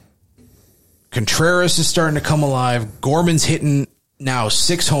 Contreras is starting to come alive. Gorman's hitting now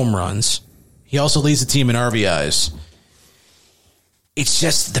 6 home runs. He also leads the team in RBIs. It's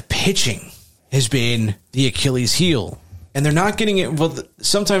just the pitching has been the Achilles heel. And they're not getting it. Well,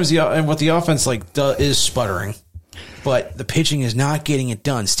 sometimes what the offense is sputtering, but the pitching is not getting it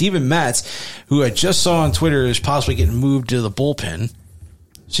done. Steven Matz, who I just saw on Twitter, is possibly getting moved to the bullpen.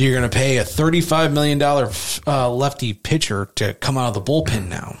 So you're going to pay a $35 million lefty pitcher to come out of the bullpen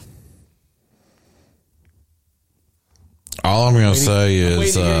now. All I'm going to say is...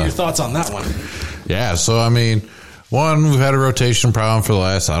 Wait to get your thoughts on that one. Yeah, so, I mean... One, we've had a rotation problem for the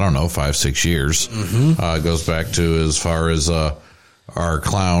last, 5-6 years. Mm-hmm. It goes back to as far as our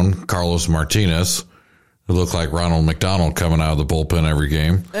clown, Carlos Martinez, who looked like Ronald McDonald coming out of the bullpen every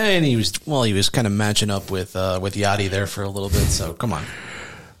game. And he was kind of matching up with Yachty there for a little bit, so come on.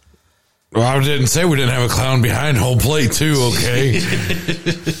 Well, I didn't say we didn't have a clown behind home plate, too, okay?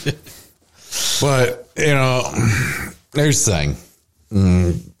 But, here's the thing.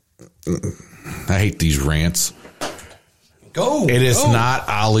 I hate these rants. It is not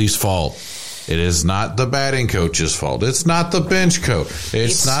Ollie's fault. It is not the batting coach's fault. It's not the bench coach.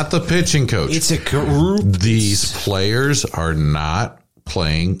 It's not the pitching coach. It's a group. These players are not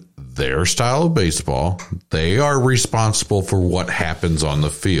playing their style of baseball. They are responsible for what happens on the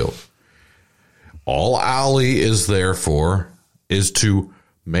field. All Ollie is there for is to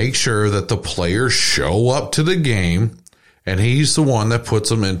make sure that the players show up to the game, and he's the one that puts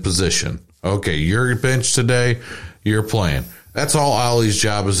them in position. Okay, you're bench today. You're playing. That's all Ollie's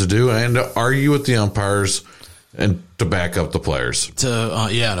job is to do, and to argue with the umpires and to back up the players.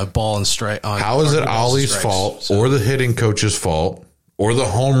 To ball and strike. How is it Ollie's fault or the hitting coach's fault or the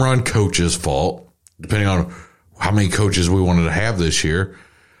home run coach's fault, depending on how many coaches we wanted to have this year,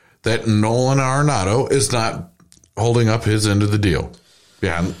 that Nolan Arenado is not holding up his end of the deal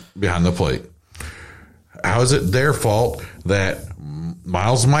behind the plate? How is it their fault that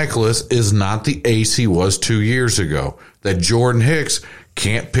Miles Michaelis is not the ace he was 2 years ago? That Jordan Hicks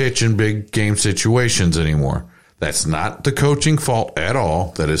can't pitch in big game situations anymore? That's not the coaching fault at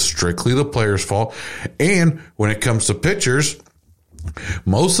all. That is strictly the player's fault. And when it comes to pitchers,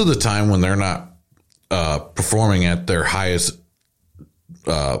 most of the time when they're not performing at their highest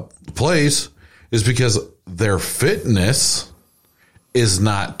place is because their fitness is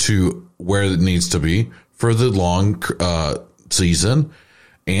not to where it needs to be for the long season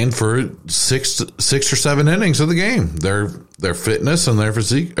and for six or 7 innings of the game. Their fitness and their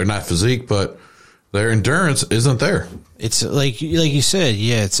physique, or not physique, but their endurance isn't there. It's like you said,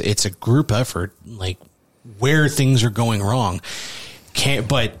 yeah, it's a group effort, like where things are going wrong.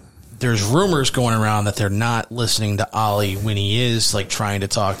 But there's rumors going around that they're not listening to Ollie when he is like trying to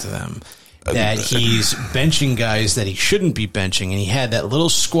talk to them. That he's benching guys that he shouldn't be benching, and he had that little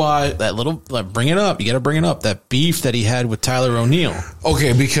squad, bring it up. You got to bring it up. That beef that he had with Tyler O'Neill.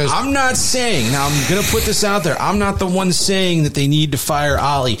 Okay, because I'm not saying, now I'm going to put this out there. I'm not the one saying that they need to fire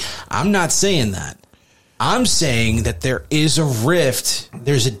Ollie. I'm not saying that. I'm saying that there is a rift.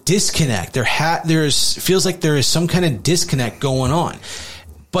 There's a disconnect. Feels like there is some kind of disconnect going on.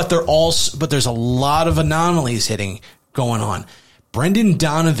 But there's a lot of anomalies going on. Brendan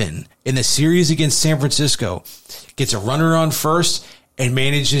Donovan in the series against San Francisco gets a runner on first and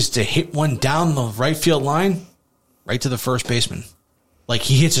manages to hit one down the right field line, right to the first baseman. Like,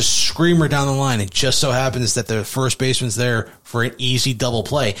 he hits a screamer down the line. It just so happens that the first baseman's there for an easy double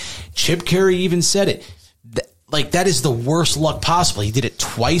play. Chip Carey even said it. That is the worst luck possible. He did it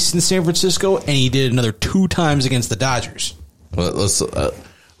twice in San Francisco, and he did another 2 times against the Dodgers. Let's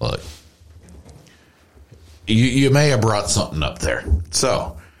look. You may have brought something up there.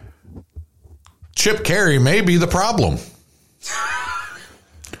 So, Chip Carey may be the problem.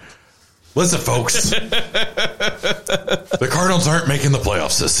 Listen, folks. The Cardinals aren't making the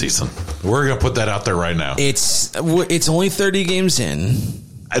playoffs this season. We're going to put that out there right now. It's only 30 games in.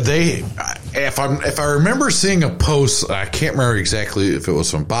 If I remember seeing a post, I can't remember exactly if it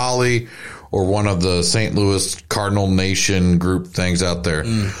was from Bali or one of the St. Louis Cardinal Nation group things out there.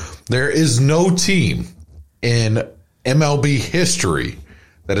 There is no team in MLB history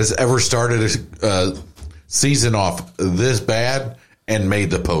that has ever started a season off this bad and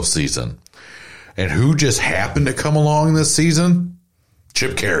made the postseason. And who just happened to come along this season?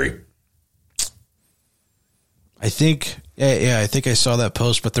 Chip Carey. I think I saw that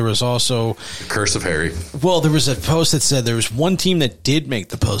post, but there was also the Curse of Harry. Well, there was a post that said there was one team that did make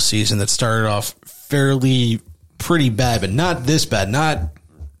the postseason that started off pretty bad, but not this bad, not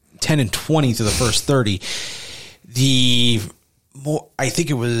 10-20 through the first 30. I think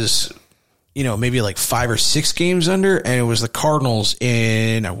it was, maybe like 5 or 6 games under, and it was the Cardinals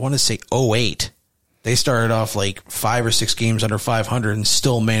in, I want to say 2008. They started off like 5 or 6 games under 500 and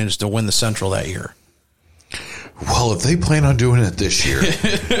still managed to win the Central that year. Well, if they plan on doing it this year,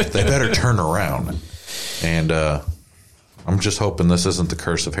 they better turn around. And I'm just hoping this isn't the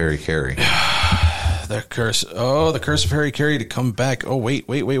curse of Harry Carey. The curse of Harry Carey to come back. Oh, wait.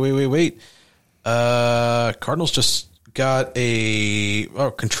 Cardinals just got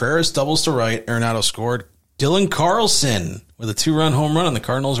Contreras doubles to right. Arenado scored. Dylan Carlson with a 2-run home run, and the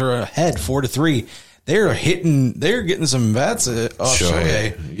Cardinals are ahead 4-3. They're getting some bats off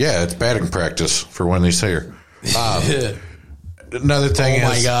Shohei. Yeah, it's batting practice for when he's here. Another thing is... Oh,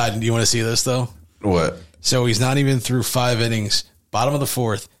 my God. Do you want to see this, though? What? So he's not even through 5 innings. Bottom of the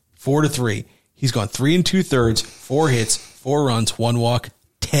 4th, 4-3. He's gone 3 2/3, 4 hits, 4 runs, 1 walk,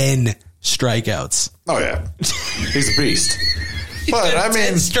 10 strikeouts. Oh, yeah. He's a beast. But,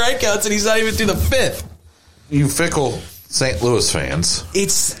 10 strikeouts, and he's not even through the 5th. You fickle St. Louis fans.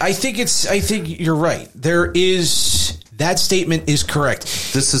 I think you're right. That statement is correct.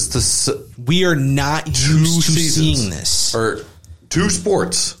 We are not used to seeing this. Or 2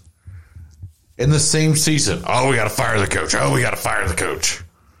 sports in the same season. Oh, we got to fire the coach.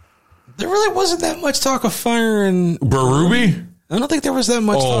 There really wasn't that much talk of firing Berube. I don't think there was that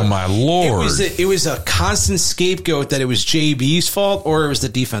much talk. Oh, my Lord. It was a constant scapegoat that it was JB's fault or it was the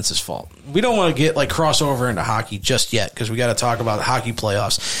defense's fault. We don't want to get crossover into hockey just yet because we got to talk about the hockey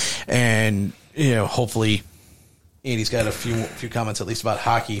playoffs. And, hopefully Andy's got a few comments at least about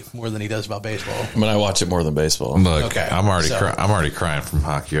hockey more than he does about baseball. But I watch it more than baseball. Look, okay. I'm already crying from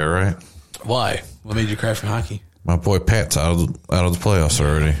hockey, all right? Why? What made you cry from hockey? My boy Pat's out of the playoffs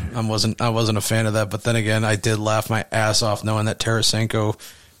already. I wasn't a fan of that, but then again, I did laugh my ass off knowing that Tarasenko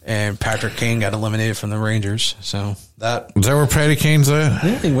and Patrick Kane got eliminated from the Rangers. So that is that where Patty Kane's at?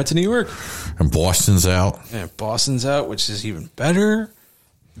 Yeah, he went to New York. And Boston's out. Yeah, Boston's out, which is even better.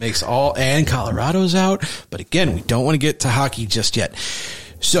 And Colorado's out. But again, we don't want to get to hockey just yet.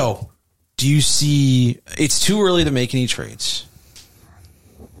 So, do you see? It's too early to make any trades.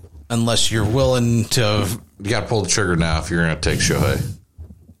 Unless you're willing to... You got to pull the trigger now if you're going to take Shohei.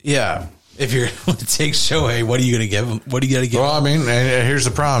 Yeah. If you're going to take Shohei, what are you going to give him? What do you got to give him? Well, I mean, here's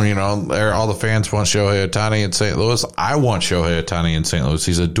the problem. All the fans want Shohei Ohtani in St. Louis. I want Shohei Ohtani in St. Louis.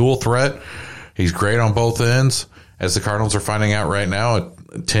 He's a dual threat. He's great on both ends, as the Cardinals are finding out right now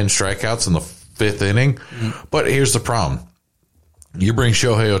at 10 strikeouts in the 5th inning. Mm-hmm. But here's the problem. You bring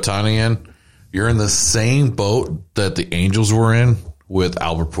Shohei Ohtani in, you're in the same boat that the Angels were in with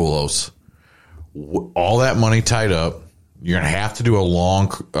Albert Pujols. All that money tied up, you're going to have to do a long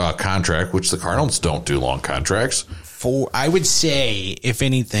contract, which the Cardinals don't do long contracts. I would say, if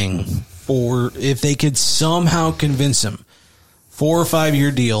anything, if they could somehow convince him, 4 or 5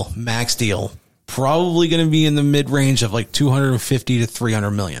 year deal, max deal, probably going to be in the mid range of like $250 to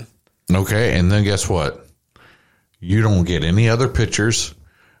 $300 million. Okay, and then guess what? You don't get any other pitchers.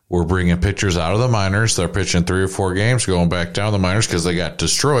 We're bringing pitchers out of the minors. They're pitching 3 or 4 games, going back down to the minors because they got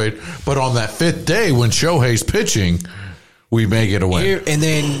destroyed. But on that 5th day when Shohei's pitching, we may get a win. And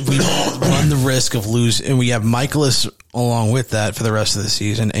then we run the risk of losing, and we have Michaelis along with that for the rest of the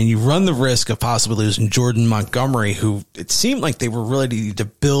season. And you run the risk of possibly losing Jordan Montgomery, who it seemed like they were ready to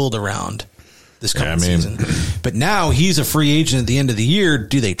build around. this coming season. But now he's a free agent at the end of the year.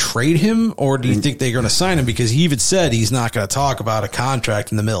 Do they trade him, or do you think they're going to sign him? Because he even said he's not going to talk about a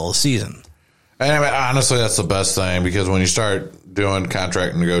contract in the middle of the season. And I mean, honestly, that's the best thing, because when you start doing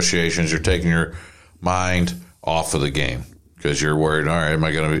contract negotiations, you're taking your mind off of the game, because you're worried, all right, am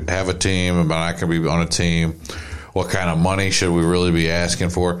I going to have a team? Am I not going to be on a team? What kind of money should we really be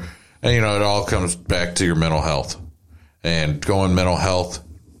asking for? And, you know, it all comes back to your mental health. And going mental health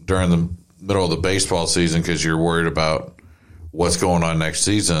during the middle of the baseball season because you're worried about what's going on next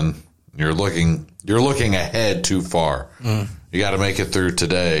season, you're looking ahead too far. You got to make it through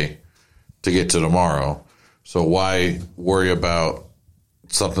today to get to tomorrow. So why worry about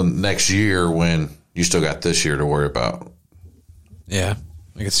something next year when you still got this year to worry about? Yeah,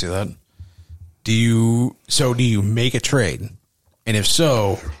 I can see that. Do you make a trade? And if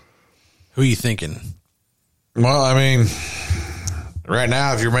so, who are you thinking? Well, I mean, right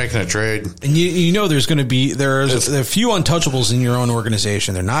now, if you're making a trade, and you know there are a few untouchables in your own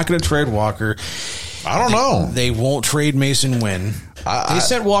organization. They're not going to trade Walker. I don't know. They won't trade Mason Wynn. They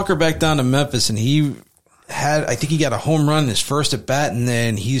sent Walker back down to Memphis, and I think he got a home run in his first at bat, and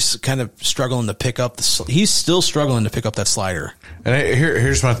then he's kind of struggling to pick up he's still struggling to pick up that slider. And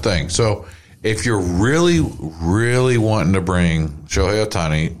here's my thing. So if you're really, really wanting to bring Shohei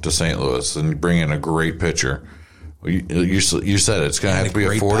Ohtani to St. Louis and bring in a great pitcher, you said it's going to have to be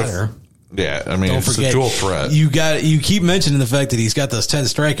a 4 Yeah, I mean, it's a dual threat. You keep mentioning the fact that he's got those 10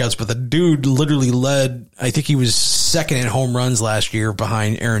 strikeouts, but the dude literally led, I think he was second in home runs last year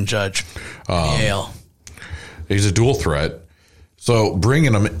behind Aaron Judge. He's a dual threat. So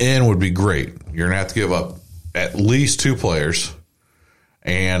bringing him in would be great. You're going to have to give up at least 2 players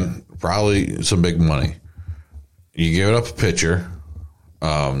and probably some big money. You give it up a pitcher.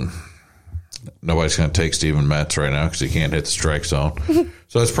 Nobody's going to take Steven Metz right now because he can't hit the strike zone.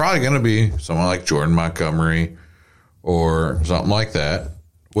 So it's probably going to be someone like Jordan Montgomery or something like that.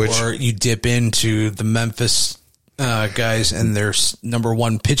 Or you dip into the Memphis guys and their number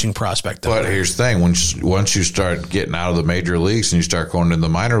 1 pitching prospect. But here's the thing. Once you start getting out of the major leagues and you start going into the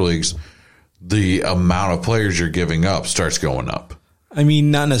minor leagues, the amount of players you're giving up starts going up. I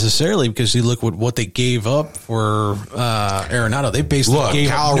mean, not necessarily, because you look what they gave up for Arenado. They basically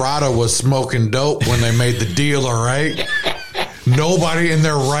gave Colorado was smoking dope when they made the deal, all right? Nobody in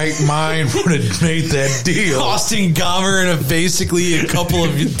their right mind would have made that deal. Austin Gomber and basically a couple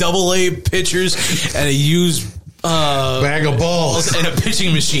of double-A pitchers and a used bag of balls and a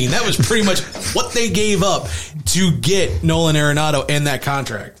pitching machine. That was pretty much what they gave up to get Nolan Arenado and that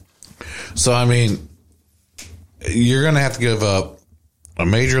contract. So, I mean, you're going to have to give up a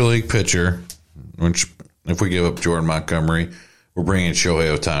major league pitcher, which if we give up Jordan Montgomery, we're bringing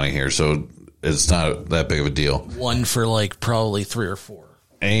Shohei Ohtani here. So it's not that big of a deal. 1 for like probably 3 or 4.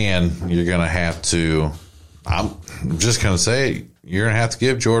 And you're going to have to, I'm just going to say, you're going to have to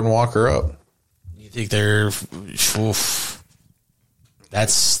give Jordan Walker up. You think they're,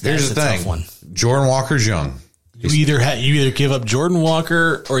 that's Here's the the thing. Tough one. Jordan Walker's young. You either give up Jordan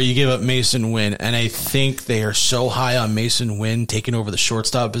Walker or you give up Mason Wynn, and I think they are so high on Mason Wynn taking over the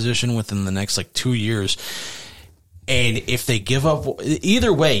shortstop position within the next 2 years. And if they give up,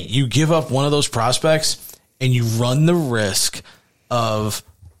 either way, you give up one of those prospects, and you run the risk of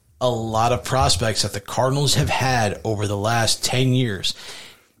a lot of prospects that the Cardinals have had over the last 10 years,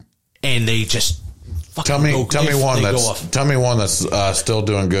 and they just tell me one that's still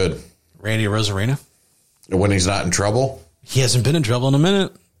doing good. Randy Arozarena. When he's not in trouble? He hasn't been in trouble in a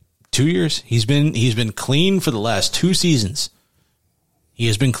minute. 2 years. He's been clean for the last 2 seasons. He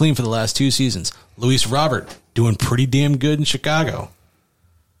has been clean for the last 2 seasons. Luis Robert doing pretty damn good in Chicago.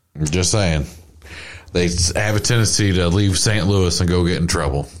 I'm just saying. They have a tendency to leave St. Louis and go get in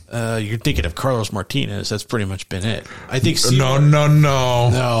trouble. You're thinking of Carlos Martinez. That's pretty much been it. I think. No.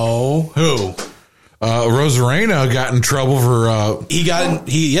 Who? Rosarena got in trouble for. He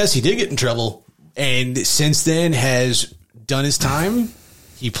did get in trouble. And since then has done his time.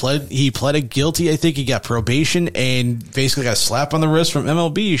 He pled guilty. I think he got probation and basically got a slap on the wrist from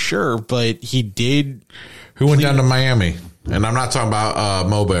MLB. Sure, but he did. Who went down to Miami? And I'm not talking about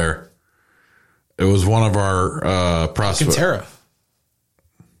Mo Bear. It was one of our prospects. Quintera.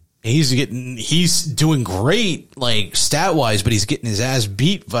 He's doing great, stat wise, but he's getting his ass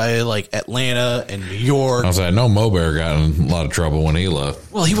beat by Atlanta and New York. I know Mo Bear got in a lot of trouble when he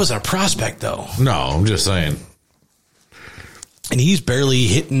left. Well, he wasn't a prospect though. No, I'm just saying. And he's barely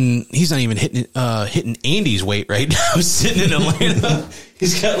hitting. He's not even hitting Andy's weight right now. Sitting in Atlanta,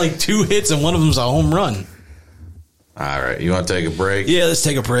 he's got 2 hits and one of them's a home run. All right, you want to take a break? Yeah, let's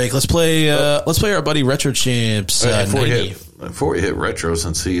take a break. Let's play our buddy Retro Champs. before we hit retro,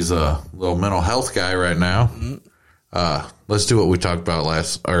 since he's a little mental health guy right now, let's do what we talked about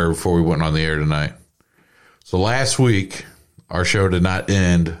before we went on the air tonight. So last week, our show did not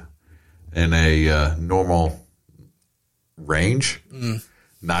end in a normal range.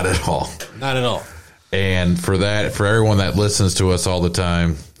 Not at all. Not at all. And for everyone that listens to us all the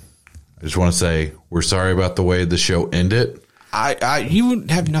time, I just want to say we're sorry about the way the show ended. You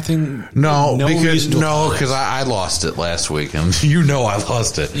have nothing. Because I lost it last week, and I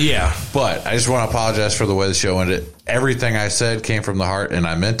lost it. Yeah, but I just want to apologize for the way the show ended. Everything I said came from the heart, and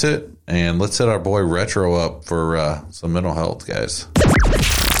I meant it. And let's hit our boy Retro up for some mental health, guys.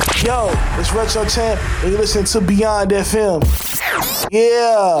 Yo, it's Retro Champ, and you listen to Beyond FM.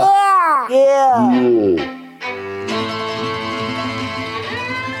 Yeah.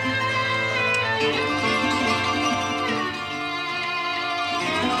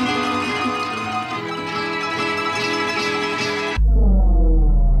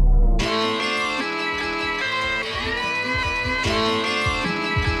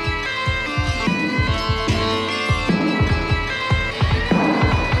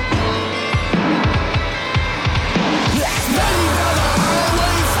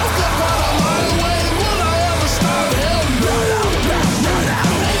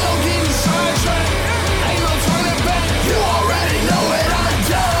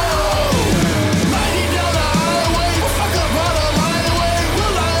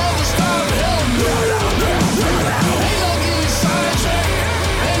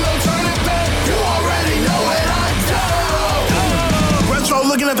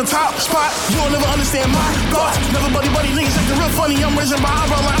 At the top spot, you'll never understand my thoughts. Never buddy niggas acting real funny. I'm raising my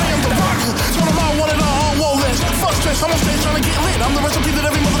eyebrow like I am the rock. Turn them on, one and all, whoa list. Fuck stress, I'm on stage trying to get lit. I'm the recipe that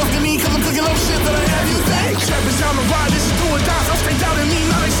every motherfucker need, cause I'm cooking up shit that I have you think. Champions down the ride, this is do or die. I'm straight down in me,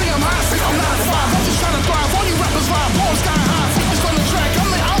 now they say I'm high. Think I'm 9 to 5, I'm just trying to thrive. All you rappers live, born sky high. Focused on the track,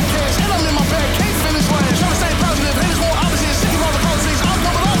 I'm the outcast, and I'm in my bag, can't finish last. Trying to stay positive, haters want opposite. Sick of all the politics, I'm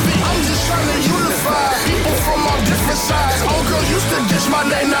coming off it. I'm just trying to unify people from all different sides. Old girl used to dish my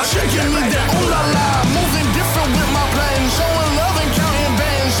name, now she give me that ooh la la. Moving different with my plan, showing love and counting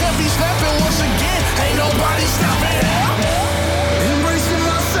bands. Can't be snapping once again, ain't nobody stopping. Embracing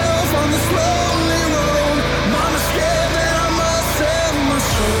myself on this lonely road. Mama scared that I must sell my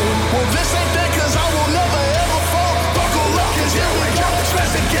soul. Well, this ain't that, cause I will never ever fall. Buckle up, cause here we go.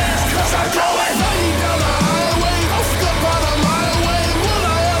 Smash the gas, cause I'm going 90 down the highway. I'm stuck out of my way. Will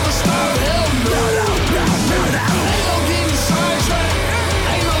I ever stop? Hell no. Ain't no getting sidetracked.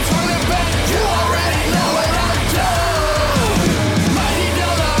 Ain't no turning back. You already know what I do. Mighty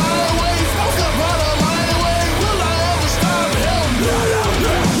down the highway. I'm stuck out of my way. Will I ever stop? Hell no.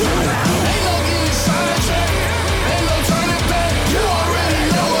 Ain't no getting sidetracked. Ain't no turning back. You already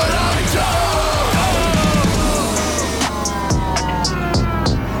know what I do.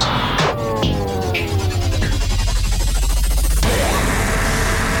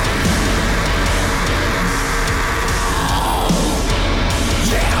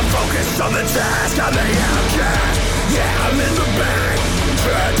 Yeah, I'm focused on the task, I'm the outcast. Yeah, I'm in the bag,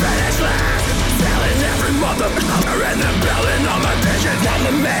 turn finish last. Selling every motherfucker and then belling on my vision. I'm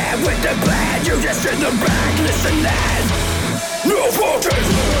the man with the plan, you just in the back, listen as no focus.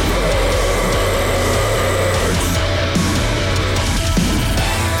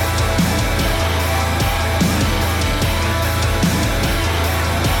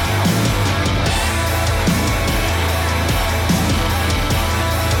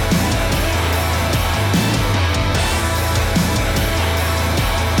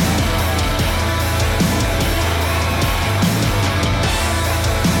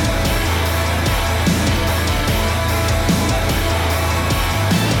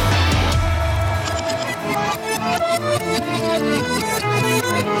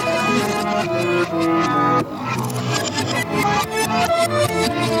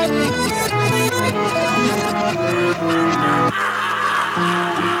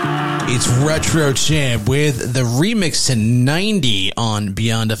 It's Retro Champ with the remix to 90 on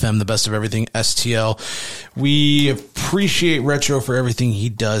Beyond FM, the best of everything STL. We appreciate Retro for everything he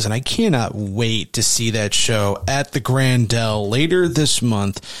does, and I cannot wait to see that show at the Grandel later this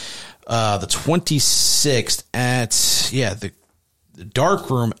month, the 26th at, the Dark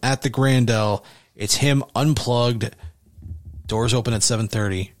Room at the Grandel. It's him unplugged. Doors open at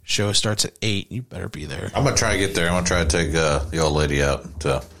 7:30. Show starts at 8. You better be there. I'm going to try to get there. I'm going to try to take the old lady out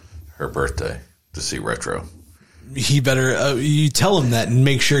to her birthday to see Retro. He better, you tell him that and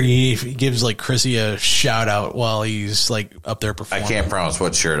make sure he gives like Chrissy a shout out while he's like up there performing. I can't promise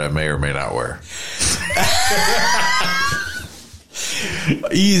what shirt I may or may not wear.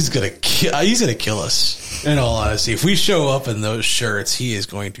 He's gonna kill us. In all honesty, if we show up in those shirts, he is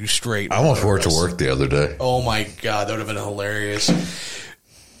going to straight. I almost wore it to work the other day. Oh my God, that would have been hilarious.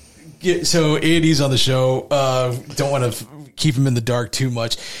 So Andy's on the show. Don't want to keep him in the dark too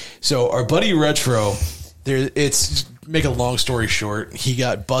much. So our buddy Retro, it's make a long story short, he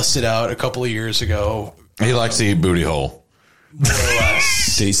got busted out a couple of years ago. He likes to eat booty hole. More or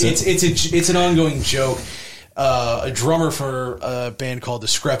less. Decent. It's an ongoing joke. A drummer for a band called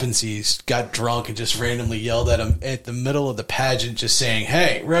Discrepancies got drunk and just randomly yelled at him at the middle of the pageant, just saying,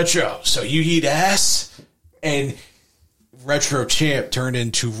 "Hey, Retro, so you eat ass?" And Retro Champ turned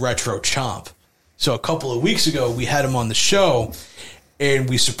into Retro Chomp. So a couple of weeks ago, we had him on the show, and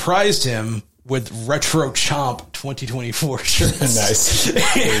we surprised him with Retro Chomp 2024 shirts. Nice.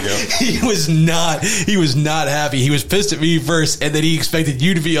 There you go. He was not happy. He was pissed at me first, and then he expected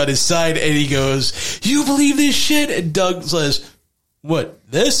you to be on his side, and he goes, "You believe this shit?" And Doug says, "What,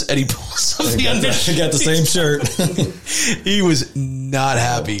 this?" And he pulls up the under. He got the same shirt. He was not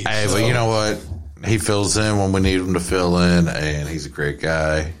happy. Hey, but you know what? He fills in when we need him to fill in, and he's a great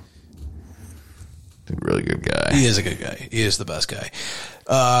guy. A really good guy. He is a good guy. He is the best guy.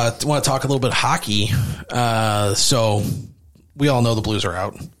 I want to talk a little bit of hockey. So we all know the Blues are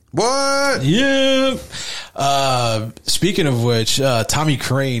out. What? Yeah. Speaking of which, Tommy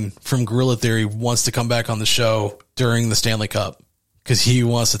Crane from Gorilla Theory wants to come back on the show during the Stanley Cup because he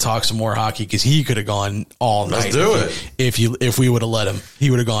wants to talk some more hockey because he could have gone all night. Let's do it. If we would have let him, he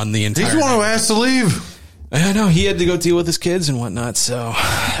would have gone the entire He's the one who has to leave. I know he had to go deal with his kids and whatnot. So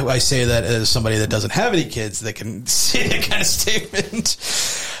I say that as somebody that doesn't have any kids that can say that kind of statement.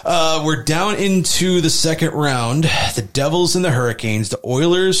 We're down into the second round. The Devils and the Hurricanes, the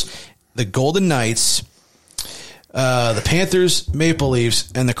Oilers, the Golden Knights, the Panthers, Maple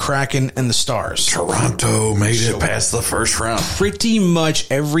Leafs, and the Kraken and the Stars. Toronto made it past the first round. Pretty much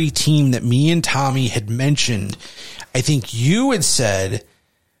every team that me and Tommy had mentioned. I think you had said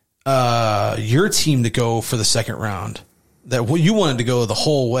your team to go for the second round, that you wanted to go the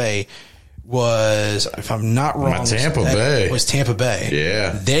whole way, was, if I'm not wrong, Tampa Bay. Was Tampa Bay.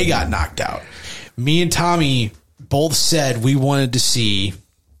 Yeah. They got knocked out. Me and Tommy both said we wanted to see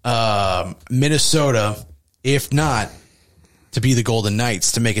Minnesota, if not to be the Golden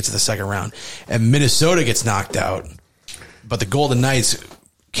Knights, to make it to the second round. And Minnesota gets knocked out, but the Golden Knights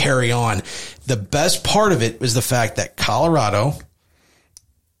carry on. The best part of it was the fact that Colorado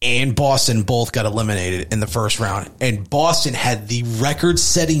and Boston both got eliminated in the first round. And Boston had the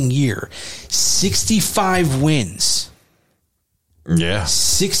record-setting year, 65 wins. Yeah.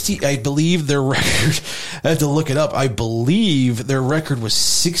 60, I believe their record, I have to look it up. I believe their record was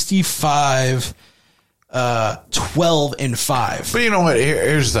 65, 12-5. But you know what?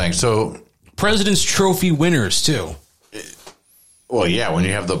 Here's the thing. So, President's Trophy winners, too. Well, yeah, when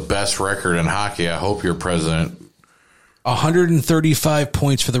you have the best record in hockey, I hope you're president. 135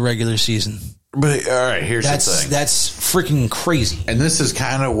 points for the regular season. But all right, here's the thing. That's freaking crazy. And this is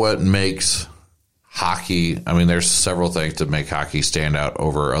kind of what makes hockey. I mean, there's several things that make hockey stand out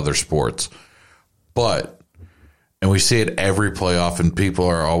over other sports. But, and we see it every playoff, and people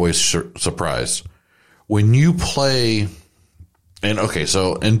are always surprised. When you play, and okay,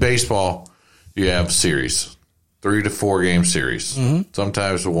 so in baseball, you have series. 3 to 4 game series. Mm-hmm.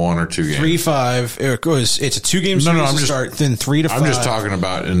 Sometimes 1 or 2 games. 3-5. It's a 2-game series. No, I'm to start. Then 3 to 5. I'm just talking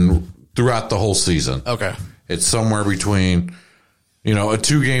about throughout the whole season. Okay. It's somewhere between, a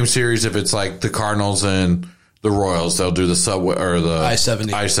 2-game series. If it's like the Cardinals and the Royals, they'll do the Subway or the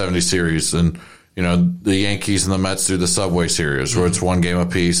I-70 series, and the Yankees and the Mets do the Subway series, where it's 1 game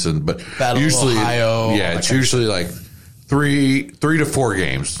apiece. But Battle usually, of Ohio. Yeah, it's usually like 3 to 4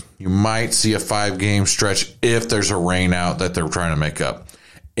 games. You might see a 5-game stretch if there's a rain out that they're trying to make up.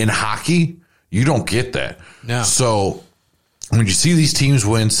 In hockey, you don't get that. No. So when you see these teams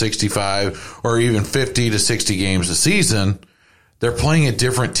win 65 or even 50 to 60 games a season, they're playing a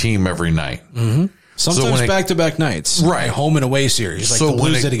different team every night. Mm-hmm. Sometimes back-to-back nights. Right. Like home and away series. Like so the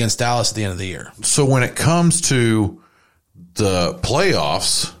Blues did against Dallas at the end of the year. So when it comes to the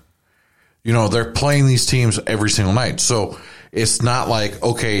playoffs, they're playing these teams every single night. So it's not like,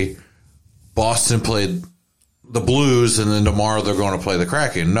 okay, Boston played the Blues and then tomorrow they're going to play the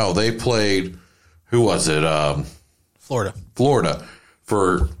Kraken. No, they played, who was it? Florida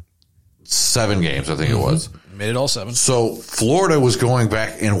for 7 games, I think it was. Made it all 7. So Florida was going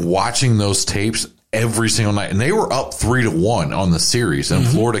back and watching those tapes every single night. And they were up 3-1 on the series, and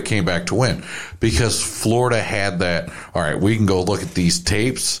Florida came back to win because Florida had that, all right, we can go look at these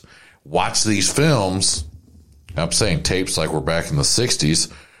tapes, watch these films. I'm saying tapes like we're back in the 60s.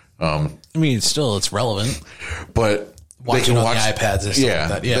 I mean, still, it's relevant. But watching on the iPads and stuff like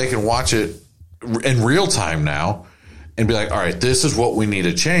that. Yeah. They can watch it in real time now and be like, all right, this is what we need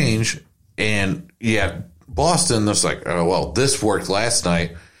to change. And yeah, Boston, that's like, oh, well, this worked last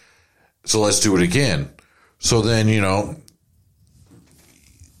night, so let's do it again. So then,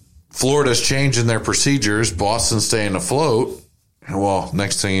 Florida's changing their procedures, Boston's staying afloat. Well,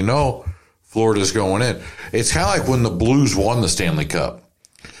 next thing you know, Florida's going in. It's kind of like when the Blues won the Stanley Cup.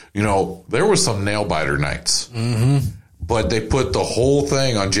 There was some nail-biter nights. Mm-hmm. But they put the whole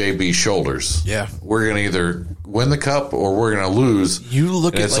thing on JB's shoulders. Yeah. We're going to either win the cup or we're going to lose. You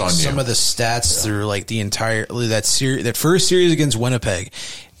look at some of the stats through the entire that first series against Winnipeg.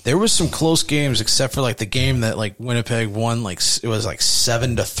 There was some close games except for the game that Winnipeg won it was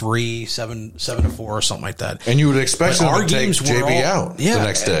 7-3, 7-4 or something like that. And you would expect them to take JB out the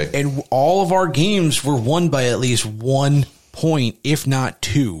next day. And all of our games were won by at least 1 point, if not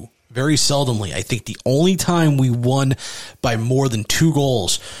 2. Very seldomly. I think the only time we won by more than 2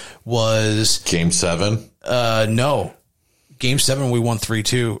 goals was Game 7. No. Game 7 we won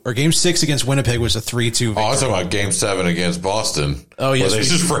 3-2. Or Game 6 against Winnipeg was a 3-2 victory. Oh, I was talking about Game 7 against Boston. Oh, yes. Where they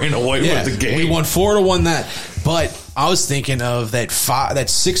just ran away with the game. We won 4-1 that. But I was thinking of that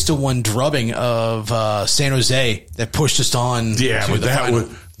 6-1 drubbing of San Jose that pushed us on. Yeah, but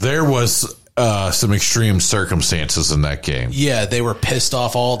there was some extreme circumstances in that game. Yeah, they were pissed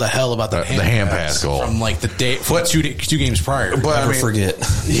off all the hell about the hand pass goal from the day from two games prior. But never forget.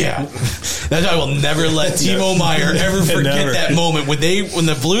 Yeah, that I will never let Timo Meier ever forget that moment when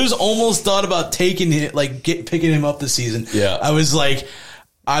the Blues almost thought about taking it, picking him up this season. Yeah, I was like,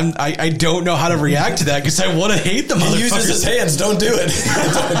 I don't know how to react to that because I want to hate the motherfucker. He uses his hands. Don't do it.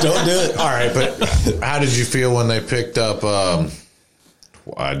 Don't do it. All right, but how did you feel when they picked up?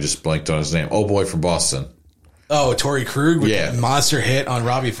 I just blanked on his name. Oh, boy, from Boston. Oh, Torrey Krug with the monster hit on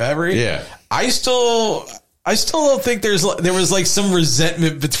Robbie Fabry. Yeah. I still don't think there was some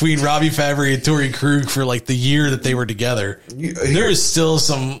resentment between Robbie Fabry and Torrey Krug for the year that they were together. There was still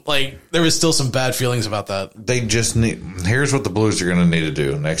some bad feelings about that. They just here's what the Blues are going to need to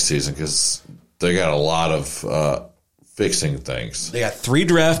do next season because they got a lot of fixing things. They got 3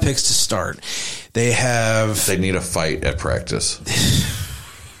 draft picks to start. They need a fight at practice.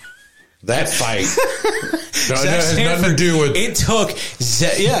 That fight has nothing to do with it. Took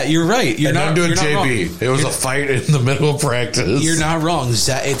you're right. You're not doing JB. Wrong. It was a fight in the middle of practice. You're not wrong.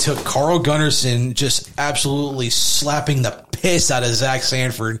 It took Carl Gunnarsson just absolutely slapping the piss out of Zach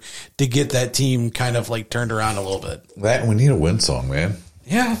Sanford to get that team kind of turned around a little bit. That we need a win song, man.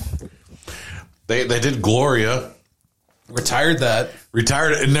 Yeah, they did Gloria. Retired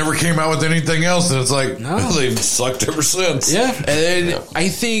it, never came out with anything else, and it's they've sucked ever since. Yeah, and then I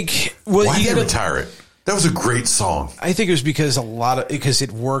think why did they retire it? That was a great song. I think it was because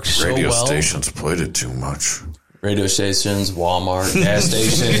it worked so well. Radio stations played it too much. Radio stations, Walmart, gas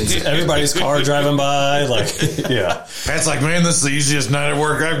stations, everybody's car driving by. Yeah. Pat's like, man, this is the easiest night at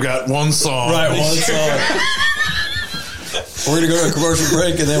work. I've got one song. Right, one song. We're going to go to a commercial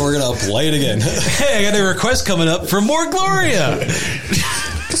break, and then we're going to play it again. Hey, I got a request coming up for more Gloria.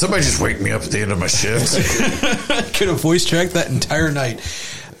 Can somebody just wake me up at the end of my shift? I could have voice tracked that entire night.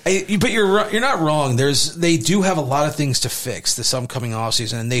 But you're not wrong. They do have a lot of things to fix this upcoming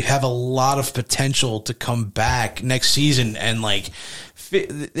offseason, and they have a lot of potential to come back next season. And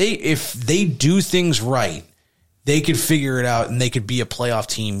if they do things right, they could figure it out, and they could be a playoff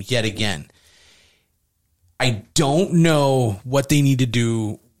team yet again. I don't know what they need to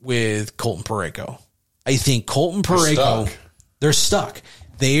do with Colton Parayko. I think Colton Parayko, they're stuck.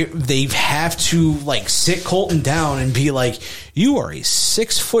 They have to sit Colton down and be like, you are a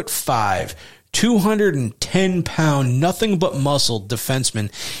 6'5", 210-pound, nothing but muscle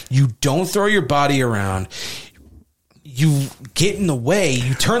defenseman. You don't throw your body around. You get in the way.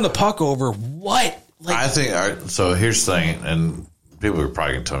 You turn the puck over. What? I think so. Here's the thing, and people are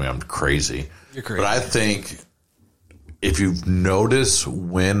probably going to tell me I'm crazy. You're crazy. But I think if you've noticed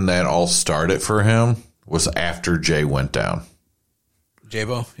when that all started for him was after Jay went down.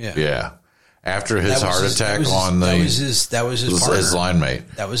 J-Bo? Yeah. Yeah. After his heart attack that was his line mate.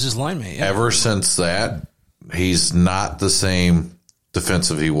 That was his line mate. Yeah. Ever since that, he's not the same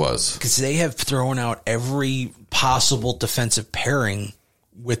defensive he was. Because they have thrown out every possible defensive pairing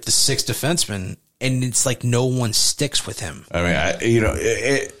with the 6 defensemen, and it's no one sticks with him. I mean,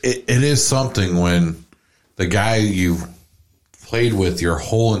 it is something when the guy you've played with your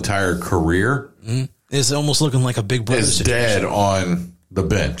whole entire career is almost looking like a big brother is dead on the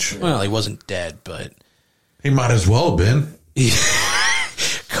bench. Well, he wasn't dead, but he might as well have been.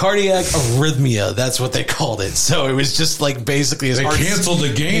 Cardiac arrhythmia, that's what they called it. So it was just basically his heart canceled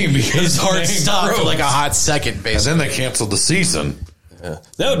the game because his heart stopped for a hot second, basically. And then they canceled the season. Yeah.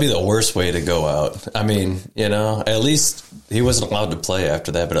 That would be the worst way to go out. I mean, at least he wasn't allowed to play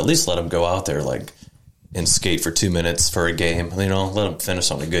after that, but at least let him go out there and skate for 2 minutes for a game. Let him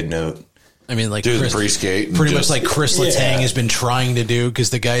finish on a good note. I mean, do the pre-skate. Pretty much like Chris Letang has been trying to do,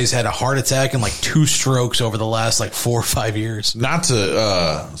 because the guy's had a heart attack and 2 strokes over the last 4 or 5 years. Not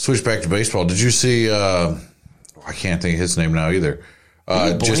to switch back to baseball. Did you see, I can't think of his name now either.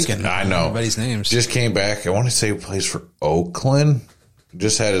 I know everybody's names. Just came back. I want to say he plays for Oakland.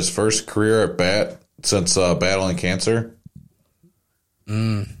 Just had his first career at bat since battling cancer.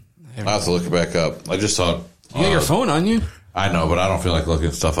 I'll have to look it back up. I just saw. You got your phone on you? I know, but I don't feel like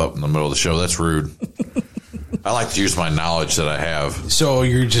looking stuff up in the middle of the show. That's rude. I like to use my knowledge that I have. So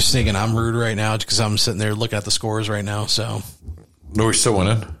you're just thinking I'm rude right now because I'm sitting there looking at the scores right now. So no, we're still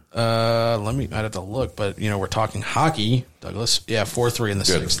winning. I'd have to look, but we're talking hockey, Douglas. Yeah, 4-3 in the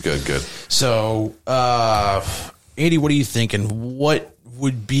sixth. Good. So, Andy, what are you thinking? What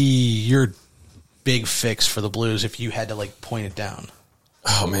would be your big fix for the Blues if you had to point it down?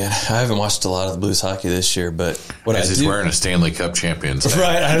 Oh man, I haven't watched a lot of the Blues hockey this year, but what he's wearing a Stanley Cup champions hat.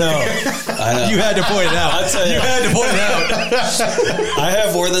 Right, I know. You had to point it out. You had to point it out. I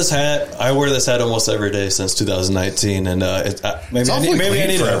have wore this hat. I wear this hat almost every day since 2019, and maybe I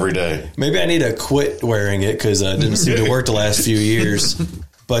need every day. Maybe I need to quit wearing it because it didn't seem to work the last few years.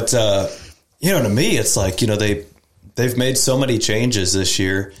 But to me, it's they've made so many changes this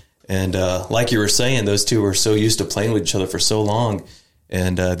year, and like you were saying, those two were so used to playing with each other for so long.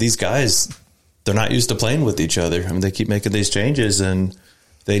 And these guys, they're not used to playing with each other. I mean, they keep making these changes, and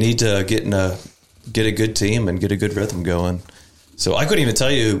they need to get a good team and get a good rhythm going. So I couldn't even tell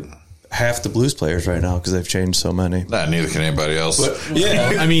you half the Blues players right now because they've changed so many. Neither can anybody else. But,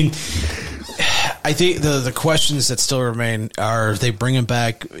 yeah, I mean, I think the questions that still remain are: they bringing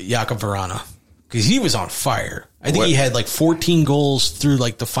back Jakub Vrana because he was on fire. I think he had 14 goals through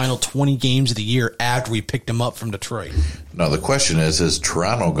the final 20 games of the year after we picked him up from Detroit. No, the question is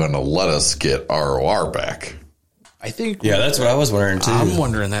Toronto going to let us get ROR back? I think. Yeah, that's what I was wondering too. I'm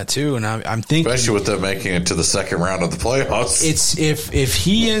wondering that too, and I'm thinking, especially with them making it to the second round of the playoffs. It's if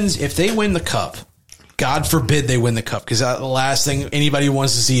they win the cup. God forbid they win the cup, because the last thing anybody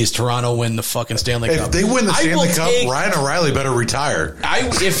wants to see is Toronto win the fucking Stanley Cup. If they win the Stanley Cup, Ryan O'Reilly better retire.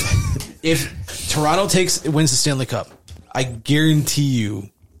 If Toronto wins the Stanley Cup, I guarantee you,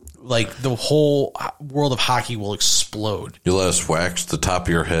 the whole world of hockey will explode. You let us wax the top of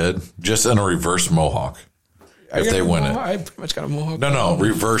your head just in a reverse mohawk. If they win it, I pretty much got a mohawk. No,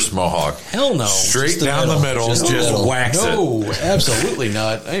 reverse mohawk. Hell no, straight down the middle, just wax it. No, absolutely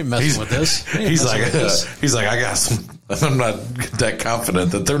not. I ain't messing with this. He's like, I got some. I'm not that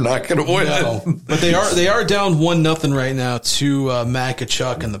confident that they're not going to win. No, but they are down 1-0 right now to Matt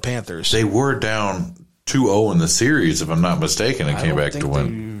Tkachuk and the Panthers. They were down 2-0 in the series, if I'm not mistaken, and came back to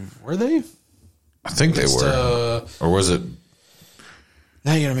win. Were they? I think they were. Or was it?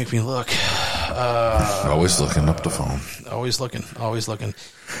 Now you're going to make me look. Always looking up the phone. Always looking.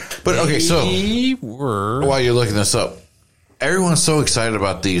 But okay, so while you're looking this up, everyone's so excited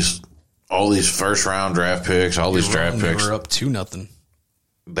about all these first round draft picks, all these draft picks. They were up 2-0.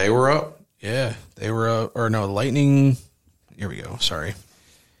 They were up? Yeah, they were up. Or no, Lightning. Here we go. Sorry.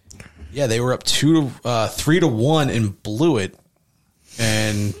 Yeah, they were up 3-1 and blew it.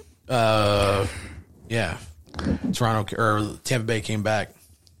 And Toronto or Tampa Bay came back.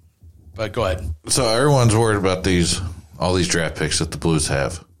 But go ahead. So everyone's worried about all these draft picks that the Blues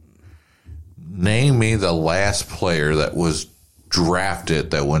have. Name me the last player that was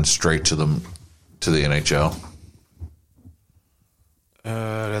drafted that went straight to the NHL.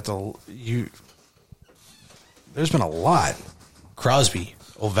 There's been a lot. Crosby,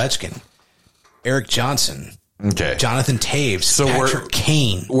 Ovechkin, Eric Johnson. Okay. Jonathan Taves, Patrick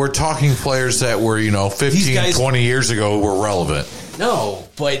Kane. We're talking players that were, 15, 20 years ago were relevant. No,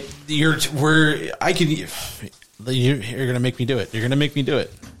 but you're going to make me do it. You're going to make me do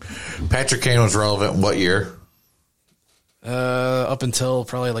it. Patrick Kane was relevant in what year? Up until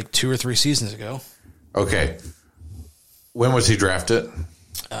probably 2 or 3 seasons ago. Okay. When was he drafted?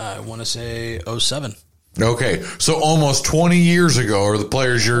 I want to say 2007. Okay, so almost 20 years ago are the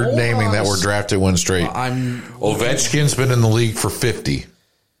players you're naming that were drafted one straight. Ovechkin's been in the league for 50.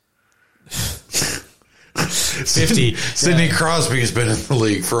 50. Sidney Crosby's been in the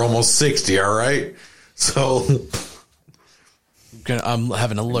league for almost 60, all right? So I'm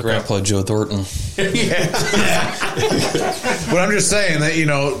having a look. Grandpa Joe Thornton. Yeah. But I'm just saying that,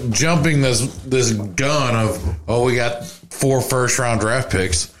 jumping this gun of, we got 4 first-round draft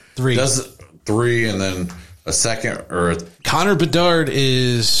picks. 3. 3 and then a second or Connor Bedard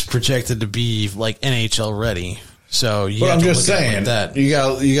is projected to be NHL ready. So you But have I'm to just look at it saying like that. you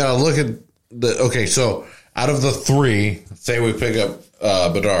got to look at the. Okay, so out of the 3, say we pick up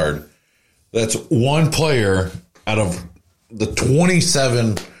Bedard, that's one player out of the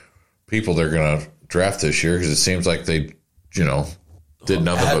 27 people they're going to draft this year, because it seems like they, did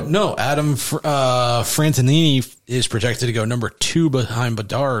nothing Adam Frantonini is projected to go number 2 behind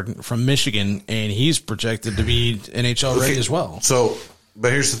Bedard from Michigan, and he's projected to be NHL ready as well. So,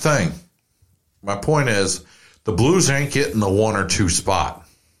 but here's the thing. My point is, the Blues ain't getting the 1 or 2 spot.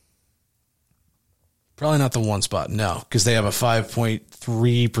 Probably not the 1 spot, no, because they have a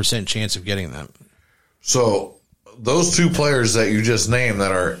 5.3% chance of getting them. So those 2 players that you just named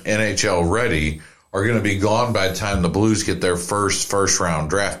that are NHL ready are going to be gone by the time the Blues get their first round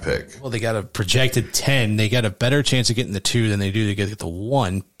draft pick. Well, they got a projected 10. They got a better chance of getting the 2 than they do to get the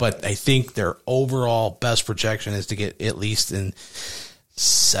 1. But I think their overall best projection is to get at least in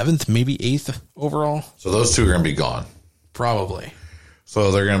 7th, maybe 8th overall. So those 2 are going to be gone. Probably.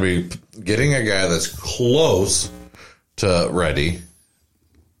 So they're going to be getting a guy that's close to ready.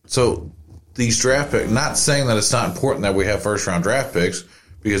 So these draft picks, not saying that it's not important that we have first round draft picks,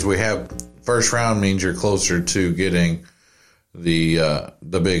 because we have first round means you're closer to getting the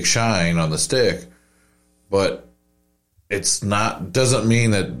big shine on the stick, but it's not, doesn't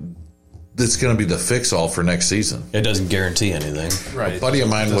mean that it's going to be the fix all for next season. It doesn't guarantee anything. Right. A buddy of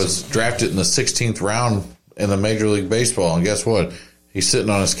mine was drafted in the 16th round in the Major League Baseball, and guess what? He's sitting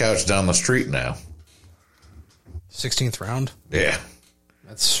on his couch down the street now. 16th round? Yeah.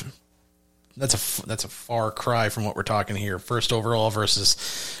 That's a far cry from what we're talking here. First overall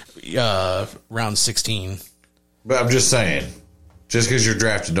versus round 16. But I'm just saying, just because you're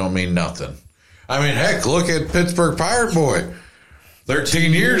drafted don't mean nothing. I mean, heck, look at Pittsburgh Pirate Boy.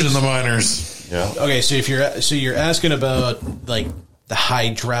 13 years in the minors. Yeah. Okay, so if you're asking about like the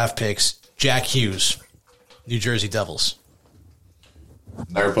high draft picks, Jack Hughes, New Jersey Devils.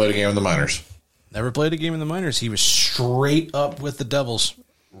 Never played a game in the minors. Never played a game in the minors. He was straight up with the Devils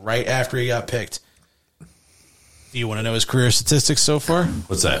right after he got picked. Do you want to know his career statistics so far?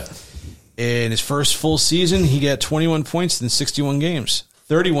 What's that? In his first full season, he got 21 points in 61 games.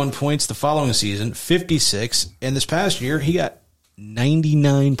 31 points the following season, 56. And this past year, he got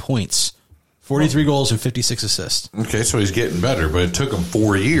 99 points, 43 goals, and 56 assists. Okay, so he's getting better, but it took him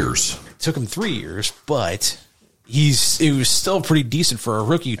 4 years. It took him 3 years, but it was still pretty decent for a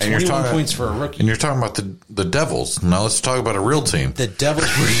rookie. 21 points for a rookie. And you're talking about the Devils. Now let's talk about a real team. The Devils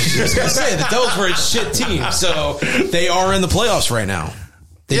were, I was going to say, the Devils were a shit team, so they are in the playoffs right now.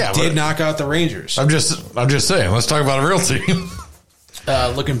 They did knock out the Rangers. I'm just saying, let's talk about a real team.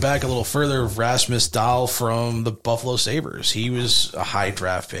 Looking back a little further, Rasmus Dahl from the Buffalo Sabres. He was a high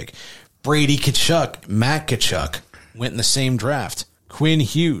draft pick. Brady Tkachuk, Matt Tkachuk, went in the same draft. Quinn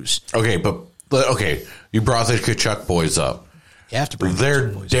Hughes. Okay, you brought the Tkachuk boys up. You have to bring their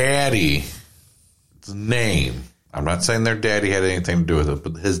daddy's name. I'm not saying their daddy had anything to do with it,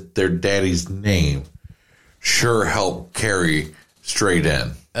 but their daddy's name sure helped carry straight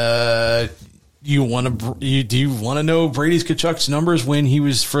in. Do you want to know Brady Tkachuk's numbers when he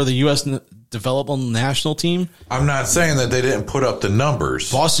was for the U.S. developmental national team? I'm not saying that they didn't put up the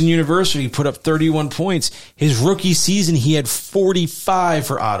numbers. Boston University put up 31 points. His rookie season, he had 45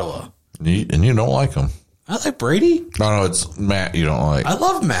 for Ottawa. And you don't like him. I like Brady. No, it's Matt you don't like. I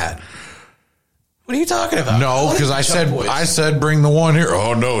love Matt. What are you talking about? No, because I said bring the one here.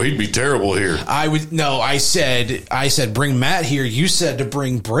 Oh no, he'd be terrible here. I said bring Matt here. You said to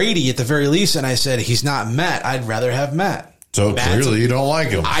bring Brady at the very least, and I said he's not Matt. I'd rather have Matt. So clearly you don't like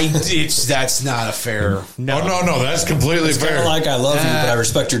him. That's not a fair. No, Oh, no, that's completely it's fair. Kind of like I love you, but I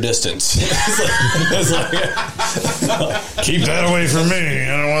respect your distance. Keep that away from me.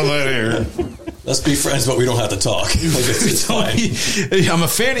 I don't want that here. Let's be friends, but we don't have to talk. It's fine. I'm a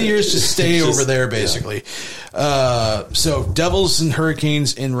fan of yours. Just stay over there, basically. Yeah. So Devils and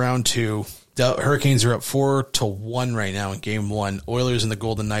Hurricanes in round 2. Hurricanes are up 4-1 right now in game 1. Oilers and the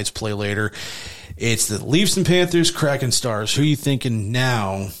Golden Knights play later. It's the Leafs and Panthers, Kraken, Stars. Who are you thinking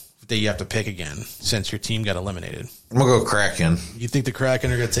now that you have to pick again since your team got eliminated? I'm going to go Kraken. You think the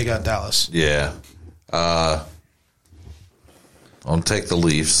Kraken are going to take out Dallas? Yeah. I'll take the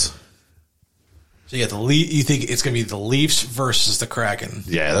Leafs. So you think it's going to be the Leafs versus the Kraken?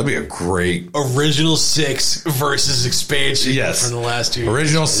 Yeah, that'd be a great original 6 versus expansion. Yes, from the last 2 years.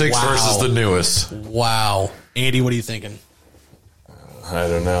 Original 6 versus the newest. Wow, Andy, what are you thinking? I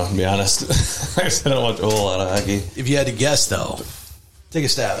don't know. To be honest, I don't watch a whole lot of hockey. If you had to guess, though, take a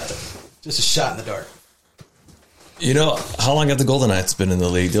stab at it. Just a shot in the dark. You know, how long have the Golden Knights been in the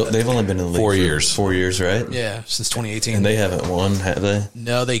league? They've only been in the league 4 years. 4 years, right? Yeah, since 2018. And they haven't won, have they?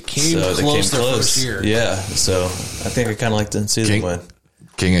 No, they came close their first year. Yeah, so I think I kind of like to see them win.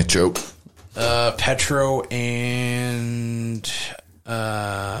 King of Choke. Petro and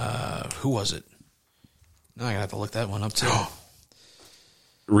who was it? Now I'm going to have to look that one up, too.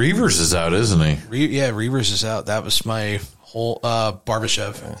 Reavers is out, isn't he? Reavers is out. That was my whole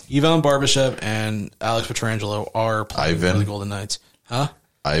Barbashev. Ivan Barbashev and Alex Pietrangelo are playing for the Golden Knights. Huh?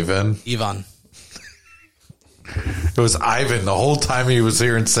 Ivan. It was Ivan the whole time he was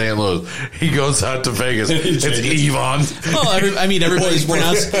here in St. Louis. He goes out to Vegas. It's Ivan. Well, everybody's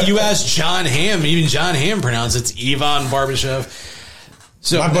pronounced. You ask John Hamm, even John Hamm pronounced it's Ivan Barbashev.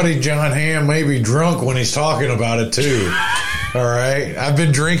 So my buddy John Hamm may be drunk when he's talking about it too. All right, I've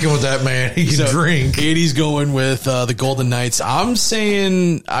been drinking with that man. He can drink. Katie's going with the Golden Knights. I'm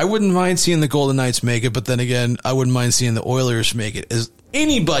saying I wouldn't mind seeing the Golden Knights make it, but then again, I wouldn't mind seeing the Oilers make it. As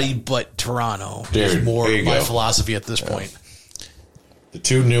anybody but Toronto is more my philosophy at this point. The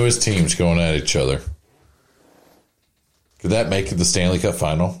two newest teams going at each other. Could that make it the Stanley Cup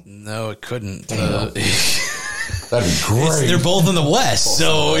final? No, it couldn't. That'd be great. They're both in the West,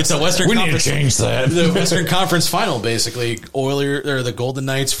 so it's a Western Conference. We need to change that. The Western Conference final, basically. The Golden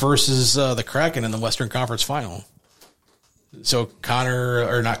Knights versus the Kraken in the Western Conference final. So Even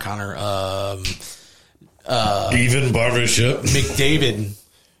Barbashev. McDavid.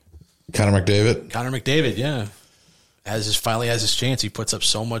 Connor McDavid, yeah. Finally has his chance. He puts up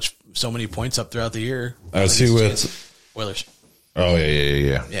so many points up throughout the year. Is he with Oilers? Oh,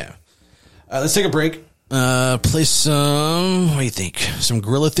 yeah. Let's take a break. Play some, what do you think? Some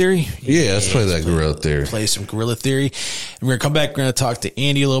Gorilla Theory? Yeah, let's play that Gorilla Theory. Play some Gorilla Theory. And we're going to come back. We're going to talk to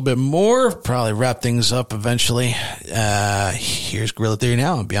Andy a little bit more. Probably wrap things up eventually. Here's Gorilla Theory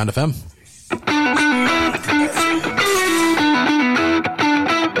now on Beyond FM.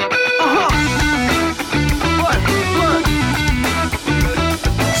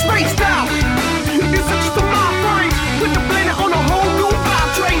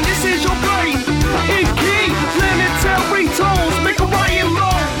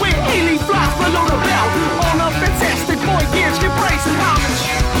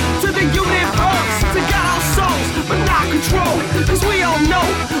 Cause we all know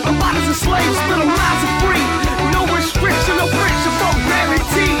our bodies are slaves, but our minds are free. No restriction, no friction from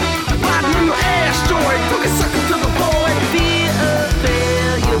gravity. Riding on your asteroid, took a sucker to the void. Fear of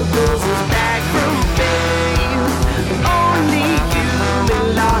failure pulls us back from fame. Only human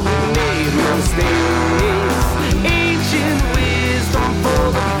law can make mistakes. Ancient wisdom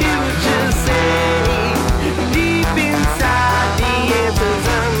for the future say. Deep inside the answers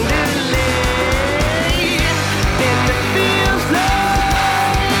underlay. And it feels like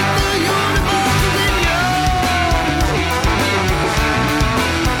the universe is in you.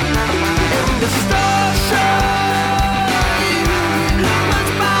 And the stars shine much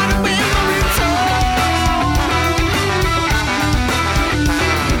brighter when we return.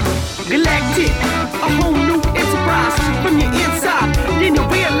 Galactic, a whole new enterprise from your inside. Then you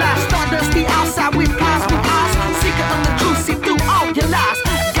realize stardust the outside with cosmic eyes. Seeker of the truth, see through all your lies.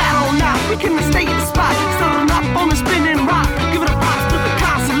 Got on now, we can stay in the spot. Starting up on the spinning rock. Give it a pop to the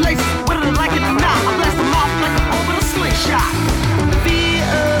constellations. Whether they like it or not, I blast them off like I'm over the slingshot. Fear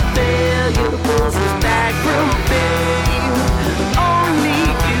of failure pulls us back from fame.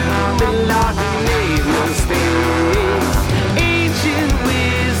 Only human law can make mistakes. Ancient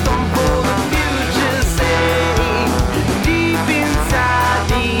wisdom for the future say. Deep inside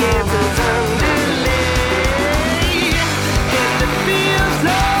the answers underlay. And it feels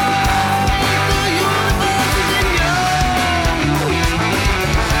like the universe is in you.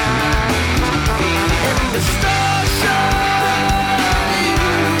 And the stars shine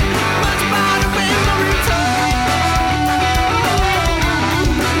much brighter when we return.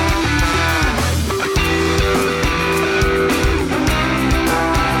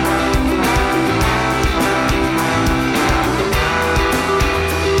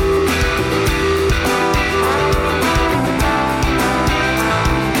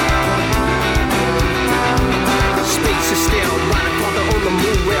 Space is still running farther on the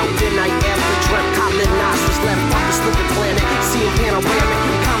moon rail. Then I ever dreamt colonizers left off this living planet. Seeing panoramic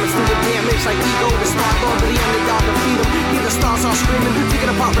comments through the damage like ego to start on, but the underdog to feed them. Hear the stars are screaming,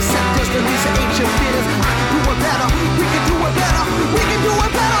 thinking about receptors, release of ancient bitters. I can do it better, we can do it better, we can do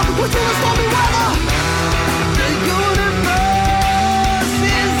it better. We're through the stormy weather. The universe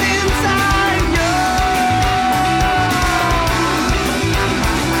is inside you.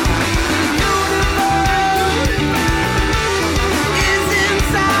 The universe is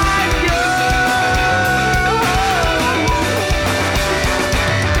inside you.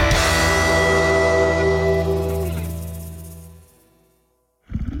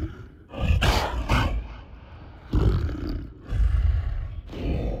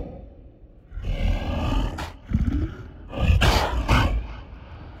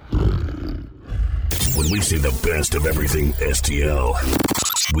 When we say the best of everything STL,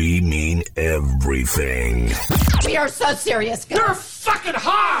 we mean everything. We are so serious, guys. You're fucking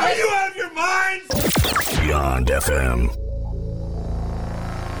high! Are you out of your minds? Beyond FM.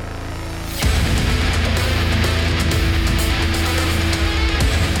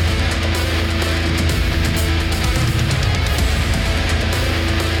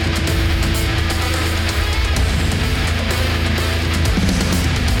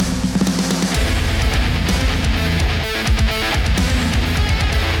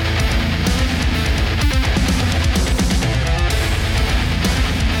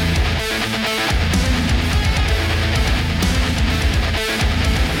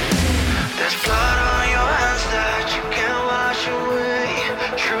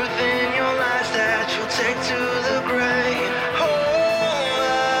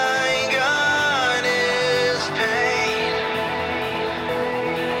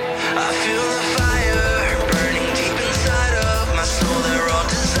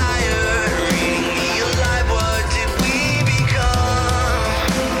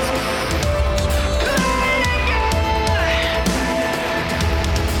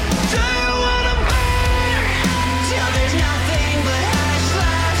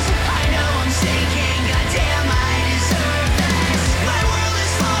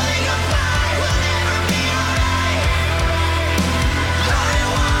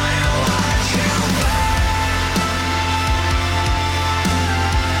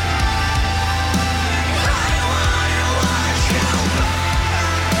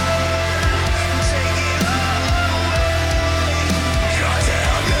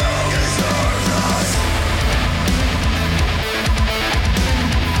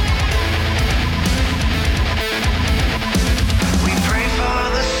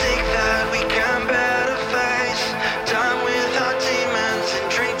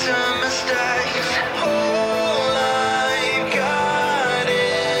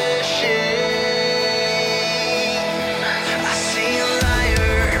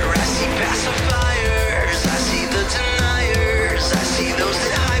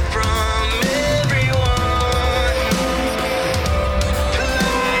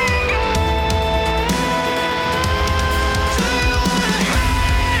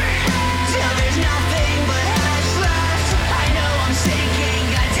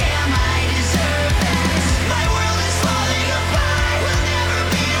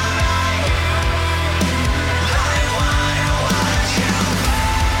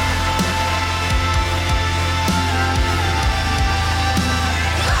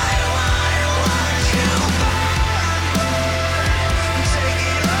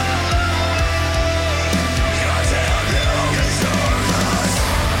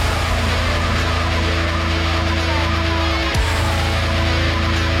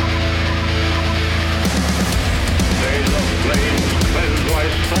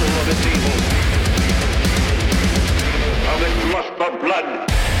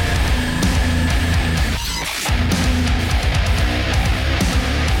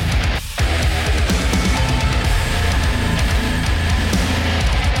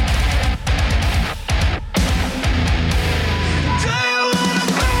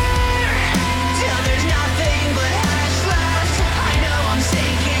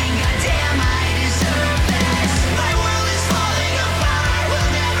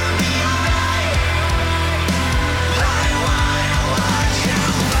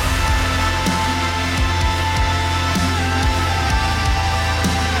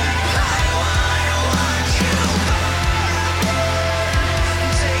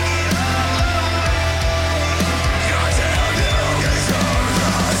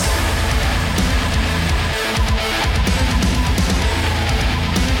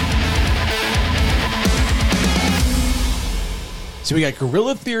 So we got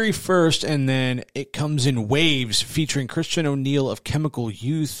Gorilla Theory first, and then It Comes in Waves featuring Christian O'Neill of Chemical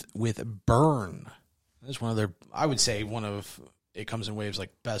Youth with Burn. That's one of their, I would say, one of It Comes in Waves'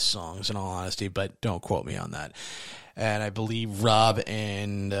 like best songs in all honesty, but don't quote me on that. And I believe Rob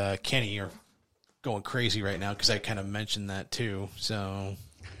and Kenny are going crazy right now because I kind of mentioned that too. So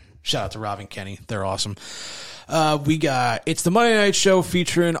shout out to Rob and Kenny. They're awesome. We got It's the Monday Night Show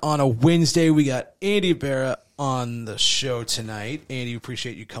featuring on a Wednesday. We got Andy Berra on the show tonight. Andy,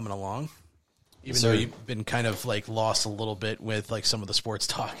 appreciate you coming along. Even though you've been kind of like lost a little bit with like some of the sports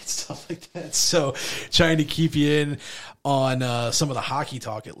talk and stuff like that. So trying to keep you in on some of the hockey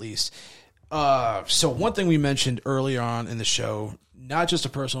talk at least. So one thing we mentioned earlier on in the show, not just a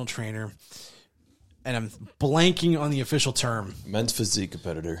personal trainer, and I'm blanking on the official term. Men's physique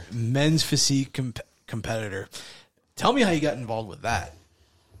competitor. Men's physique competitor. Tell me how you got involved with that.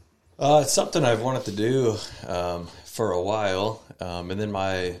 It's something I've wanted to do for a while, and then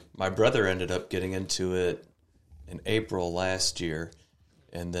my brother ended up getting into it in April last year,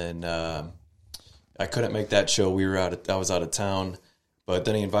 and then I couldn't make that show. I was out of town, but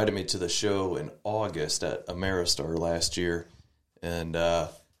then he invited me to the show in August at Ameristar last year, and I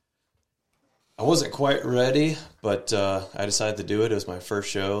wasn't quite ready, but I decided to do it. It was my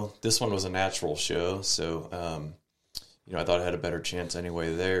first show. This one was a natural show, so I thought I had a better chance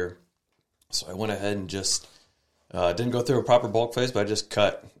anyway there. So I went ahead and just didn't go through a proper bulk phase, but I just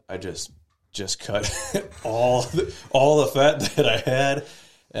cut. I just cut all the fat that I had,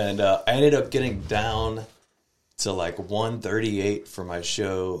 and I ended up getting down to like 138 for my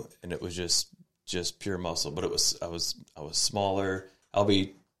show, and it was just pure muscle. But I was smaller. I'll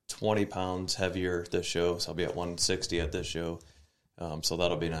be 20 pounds heavier this show, so I'll be at 160 at this show. So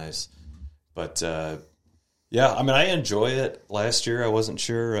that'll be nice. But yeah, I mean, I enjoy it. Last year, I wasn't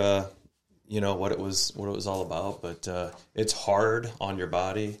sure. What it was all about, but it's hard on your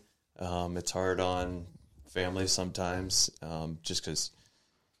body. It's hard on family sometimes, just because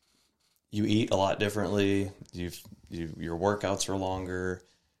you eat a lot differently. Your workouts are longer.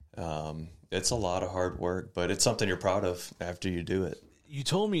 It's a lot of hard work, but it's something you're proud of after you do it. You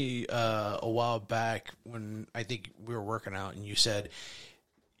told me a while back when I think we were working out, and you said,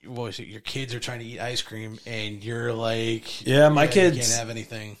 what was it? Your kids are trying to eat ice cream, and you're like, yeah, my kids can't have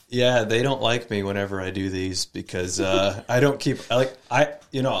anything. Yeah, they don't like me whenever I do these because I don't keep I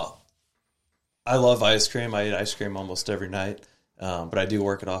love ice cream. I eat ice cream almost every night, but I do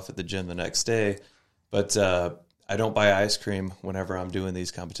work it off at the gym the next day. But I don't buy ice cream whenever I'm doing these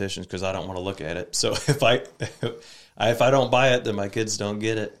competitions because I don't want to look at it. So if I don't buy it, then my kids don't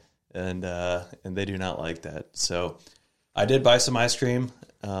get it, and they do not like that. So I did buy some ice cream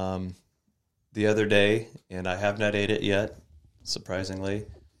the other day, and I have not ate it yet, surprisingly,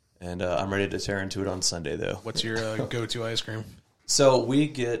 and I'm ready to tear into it on Sunday, though. What's your go-to ice cream? So we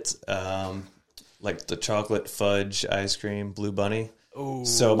get like the chocolate fudge ice cream, Blue Bunny. Ooh.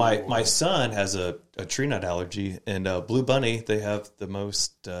 So my son has a tree nut allergy, and Blue Bunny, they have the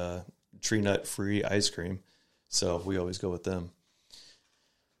most tree nut free ice cream, so we always go with them.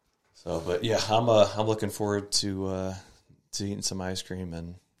 So, but yeah, I'm looking forward to eating some ice cream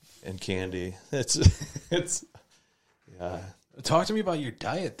and candy. It's yeah. Talk to me about your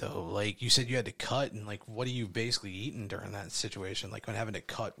diet though. Like you said, you had to cut, and like, what are you basically eating during that situation? Like when having to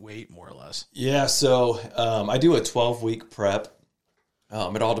cut weight, more or less. Yeah. So I do a 12-week prep.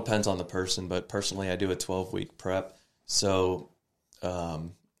 It all depends on the person, but personally, I do a 12-week prep. So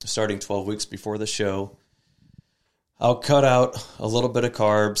starting 12 weeks before the show, I'll cut out a little bit of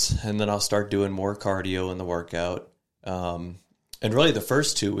carbs, and then I'll start doing more cardio in the workout. And really the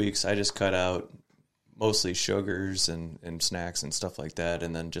first 2 weeks, I just cut out mostly sugars and snacks and stuff like that,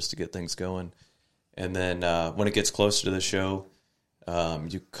 and then just to get things going. And then when it gets closer to the show,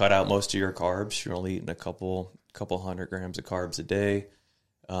 you cut out most of your carbs. You're only eating a couple 100 grams of carbs a day.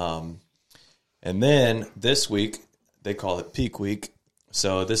 And then this week, they call it peak week.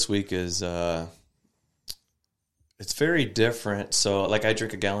 So this week is it's very different. So like I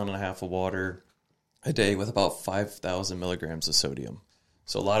drink 1.5 gallons of water a day with about 5,000 milligrams of sodium.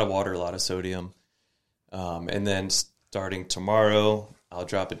 So a lot of water, a lot of sodium. And then starting tomorrow, I'll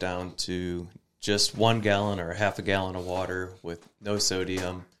drop it down to just 1 gallon or 0.5 gallon of water with no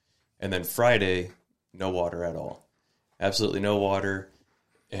sodium. And then Friday, no water at all. Absolutely no water.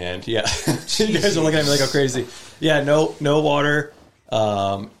 And yeah, you guys are looking at me like I'm crazy. Yeah, no water.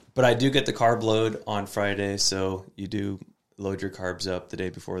 But I do get the carb load on Friday. So you do load your carbs up the day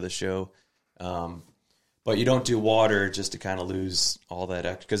before the show. But you don't do water just to kind of lose all that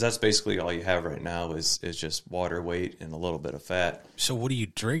extra, because that's basically all you have right now is just water, weight, and a little bit of fat. So what are you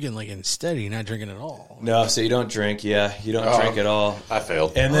drinking? Like instead, you're not drinking at all? No, so you don't drink. Yeah, you don't drink at all. I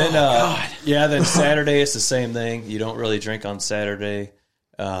failed. And then, then Saturday it's the same thing. You don't really drink on Saturday,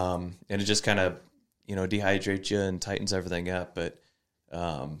 and it just kind of dehydrates you and tightens everything up. But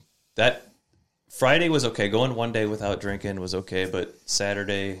that Friday was okay. Going one day without drinking was okay, but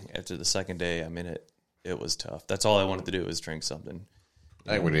Saturday after the second day, I mean it was tough. That's all I wanted to do was drink something.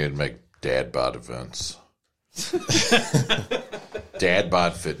 I think we need to make dad bod events. Dad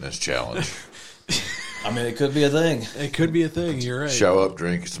bod fitness challenge. I mean, it could be a thing. It could be a thing. You're right. Show up,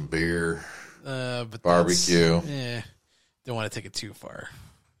 drink some beer, but barbecue. Don't want to take it too far.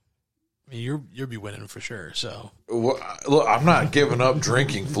 I mean, you'll be winning for sure. So look, I'm not giving up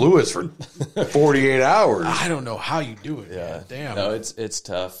drinking fluids for 48 hours. I don't know how you do it. Yeah, man. Damn. No, it's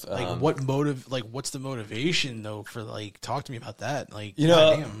tough. Like what's the motivation though for talk to me about that? Like,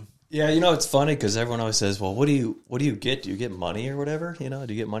 Yeah, it's funny because everyone always says, "Well, what do you get? Do you get money or whatever? Do you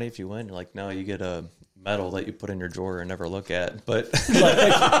get money if you win?" You're like, "No, you get a medal that you put in your drawer and never look at." But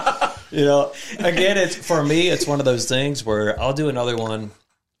again, it's one of those things where I'll do another one,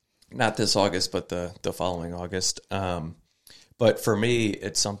 not this August, but the following August. But for me,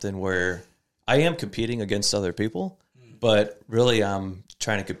 it's something where I am competing against other people, but really I'm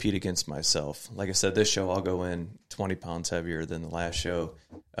trying to compete against myself. Like I said, this show I'll go in 20 pounds heavier than the last show,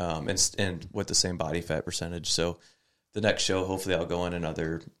 and with the same body fat percentage. So the next show, hopefully I'll go in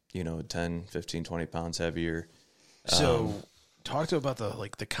another, 10, 15, 20 pounds heavier. So talk to about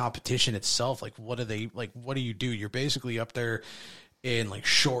the competition itself. Like, what do you do? You're basically up there in like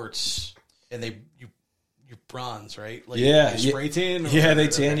shorts and you bronze, right? Like, yeah, you spray tan. They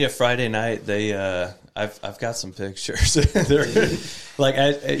tan you Friday night. They, I've got some pictures. They're like,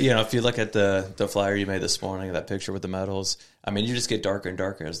 if you look at the flyer you made this morning, that picture with the medals. I mean, you just get darker and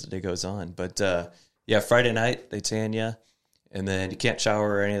darker as the day goes on. But Friday night they tan you, and then you can't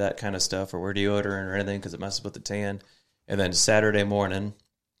shower or any of that kind of stuff or wear deodorant or anything because it messes with the tan. And then Saturday morning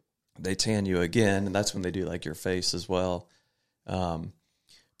they tan you again, and that's when they do like your face as well.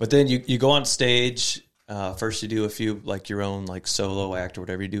 But then you go on stage. First you do a few, like your own like solo act or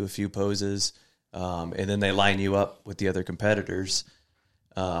whatever, you do a few poses, and then they line you up with the other competitors.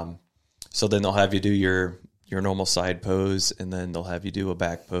 So then they'll have you do your normal side pose, and then they'll have you do a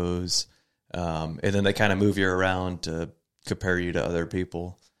back pose. And then they kind of move you around to compare you to other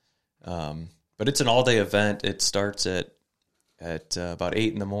people. But it's an all day event. It starts at about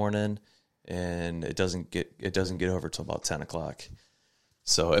 8 a.m, and it doesn't get over till about 10 o'clock.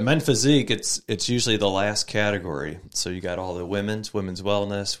 So in men's physique, it's usually the last category. So you got all the women's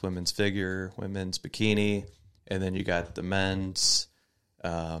wellness, women's figure, women's bikini, and then you got the men's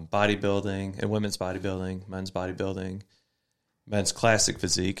bodybuilding and women's bodybuilding, men's bodybuilding, men's classic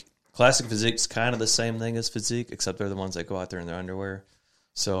physique. Classic physique's kind of the same thing as physique, except they're the ones that go out there in their underwear.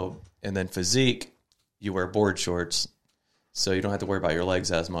 So, and then physique, you wear board shorts, so you don't have to worry about your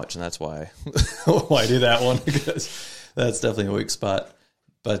legs as much, and that's why I do that one, because that's definitely a weak spot.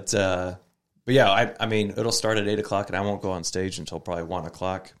 But yeah, I mean, it'll start at 8 o'clock, and I won't go on stage until probably 1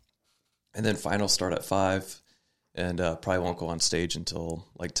 o'clock. And then finals start at 5, and probably won't go on stage until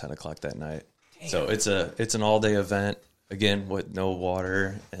like 10 o'clock that night. Damn. So it's an all-day event, again, with no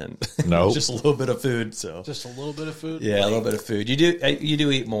water and just a little bit of food. So just a little bit of food? Yeah, a little bit of food. You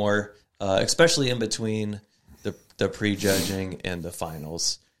do eat more, especially in between the prejudging and the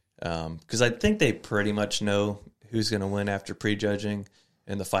finals. Because I think they pretty much know who's going to win after prejudging.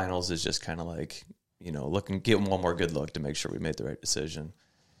 And the finals is just kind of like, get one more good look to make sure we made the right decision.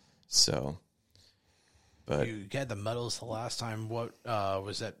 So, but you had the medals the last time. What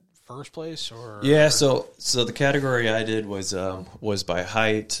was that, first place or? Yeah, so the category I did was by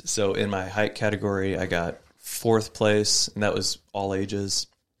height. So in my height category, I got 4th place, and that was all ages.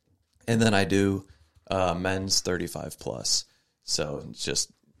 And then I do men's 35 plus. So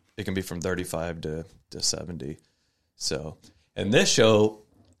it can be from 35 to 70. So. And this show,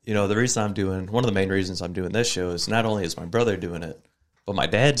 the reason one of the main reasons I'm doing this show is not only is my brother doing it, but my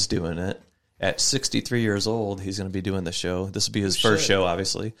dad's doing it. At 63 years old, he's going to be doing the show. This will be his first show,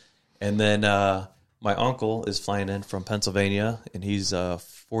 obviously. And then my uncle is flying in from Pennsylvania, and he's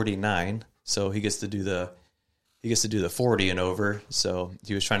 49, so he gets to do the 40 and over. So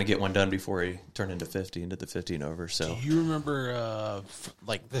he was trying to get one done before he turned into 50 and did the 50 and over. So do you remember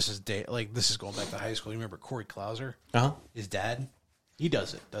this is going back to high school? You remember Corey Klauser? His dad, he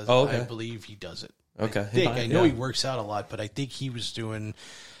does it. Okay. I believe he does it. Okay, I know he works out a lot, but I think he was doing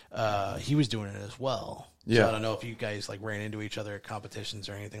it as well. Yeah, so I don't know if you guys ran into each other at competitions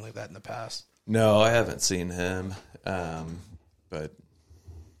or anything like that in the past. No, I haven't seen him. But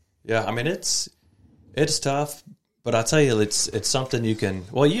yeah, I mean it's tough, but I'll tell you, it's something you can.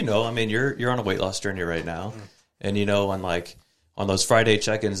 Well, I mean, you're on a weight loss journey right now, and on those Friday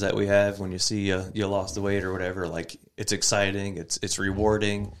check-ins that we have, when you see you lost the weight or whatever, it's exciting, it's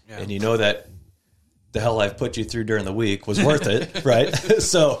rewarding, and that the hell I've put you through during the week was worth it, right?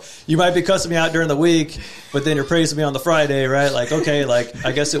 So you might be cussing me out during the week, but then you're praising me on the Friday, right?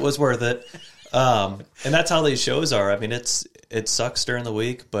 I guess it was worth it. And that's how these shows are. I mean, it sucks during the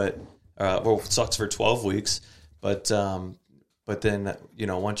week, but it sucks for 12 weeks, but then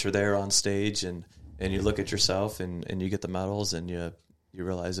once you're there on stage and you look at yourself and you get the medals and you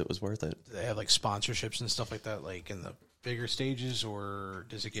realize it was worth it. Do they have sponsorships and stuff like that, in the bigger stages, or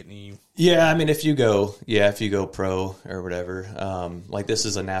does it get any? Yeah, I mean, if you go pro or whatever, this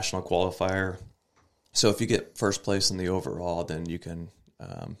is a national qualifier. So if you get first place in the overall, then you can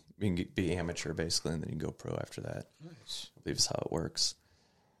be amateur basically, and then you can go pro after that. Nice. I believe is how it works.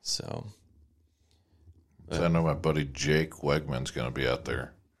 So I know my buddy Jake Wegman's going to be out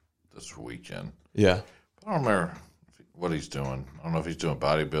there this weekend. Yeah. I don't remember what he's doing. I don't know if he's doing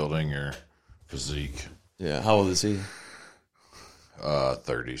bodybuilding or physique. Yeah. How old is he?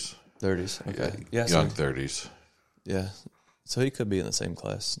 30s. 30s. Okay. Yeah. Young 30s. Yeah. So he could be in the same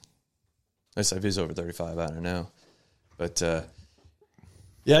class. I said if he's over 35, I don't know. But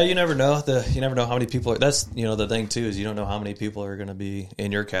yeah, you never know. You never know how many people are. That's the thing too is you don't know how many people are going to be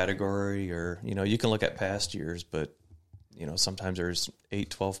in your category, or you can look at past years, but sometimes there's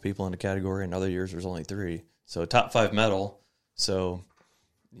 8, 12 people in a category, and other years there's only 3. So top 5 medal. So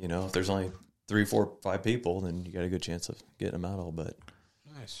if there's only 3, 4, 5 people, then you got a good chance of getting a medal. But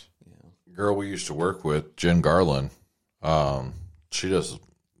nice. Girl we used to work with, Jen Garland. She does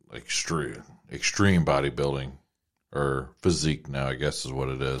extreme bodybuilding. Or physique now, I guess is what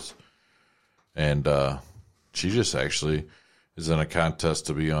it is. And she just actually is in a contest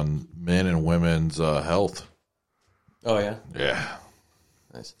to be on men and women's health. Oh, yeah? Yeah.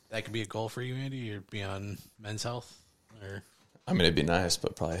 Nice. That could be a goal for you, Andy, or be on men's health? Or I mean, it'd be nice,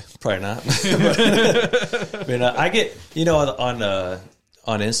 but probably not. I mean, I get,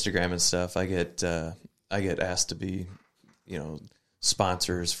 on Instagram and stuff, I get asked to be,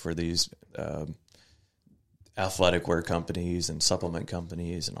 sponsors for these athletic wear companies and supplement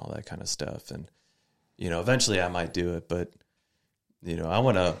companies and all that kind of stuff. And, eventually I might do it, but, I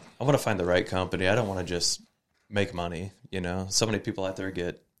want to find the right company. I don't want to just make money. So many people out there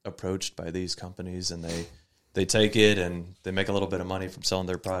get approached by these companies and they take it and they make a little bit of money from selling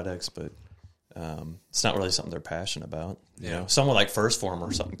their products, but it's not really something they're passionate about. Someone like First Form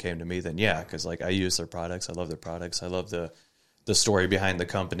or something came to me, then yeah, because I use their products. I love their products. I love the story behind the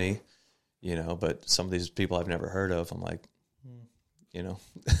company. But some of these people I've never heard of, I'm like,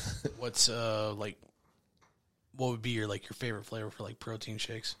 What's what would be your favorite flavor for protein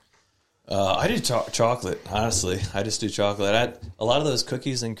shakes? I do chocolate, honestly. I just do chocolate. A lot of those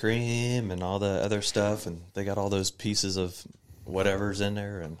cookies and cream and all the other stuff, and they got all those pieces of whatever's in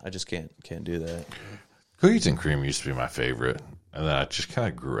there, and I just can't do that. Cookies and cream used to be my favorite, and then I just kind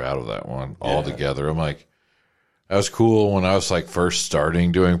of grew out of that one altogether. I'm like, that was cool when I was first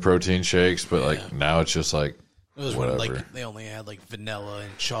starting doing protein shakes, but now it's just it was whatever. When they only had vanilla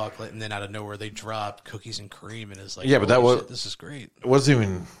and chocolate, and then out of nowhere they dropped cookies and cream, and it's but that was this is great. It wasn't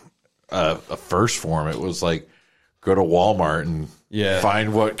even a First Form. It was go to Walmart and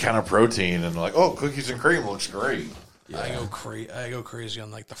find what kind of protein, and cookies and cream looks great. Yeah. I go crazy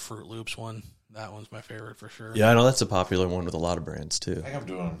on the Fruit Loops one. That one's my favorite for sure. Yeah, I know that's a popular one with a lot of brands too. I think I'm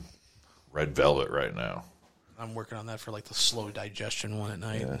doing Red Velvet right now. I'm working on that for the slow digestion one at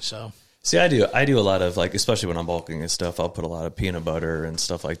night. Yeah. So see, I do a lot of especially when I'm bulking and stuff, I'll put a lot of peanut butter and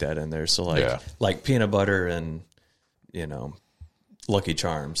stuff like that in there. So like peanut butter and Lucky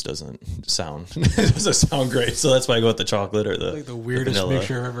Charms doesn't sound great. So that's why I go with the chocolate or the weirdest the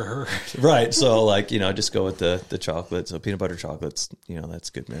mixture I've ever heard. Right. So just go with the chocolate. So peanut butter chocolates, that's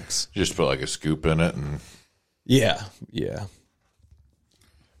a good mix. You just put a scoop in it and yeah. Hit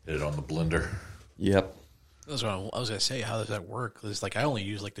it on the blender. Yep. That's what I was going to say. How does that work? It's I only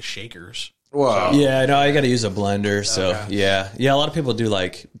use the shakers. Wow. Yeah, no, I got to use a blender. So okay. yeah. A lot of people do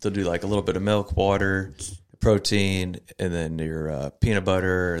they'll do a little bit of milk, water, protein, and then your peanut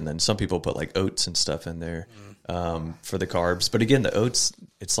butter, and then some people put oats and stuff in there for the carbs. But again, the oats,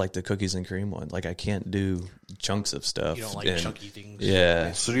 it's like the cookies and cream one. I can't do chunks of stuff. You don't chunky things.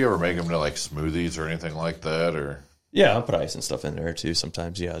 Yeah. So do you ever make them to smoothies or anything like that, or? Yeah, I'll put ice and stuff in there too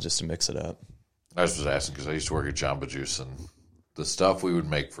sometimes. Yeah, just to mix it up. I was just asking because I used to work at Jamba Juice, and the stuff we would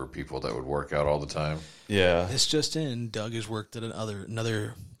make for people that would work out all the time. Yeah. This just in, Doug has worked at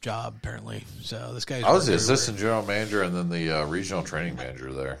another job apparently. So this guy. I was the assistant general manager and then the regional training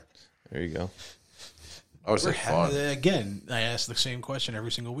manager there. There you go. I was fun. Again, I ask the same question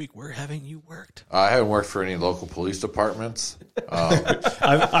every single week. Where haven't you worked? I haven't worked for any local police departments.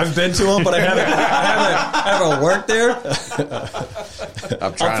 I've been to them, but I haven't worked there.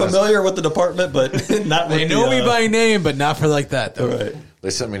 I'm familiar with the department, but not. They know me by name, but not for that. Though. Right. They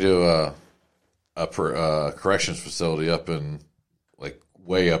sent me to a corrections facility up in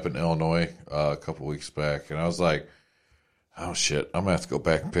way up in Illinois a couple weeks back, and I was like, "Oh shit, I'm gonna have to go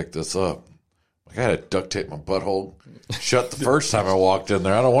back and pick this up." I had to duct tape my butthole shut the first time I walked in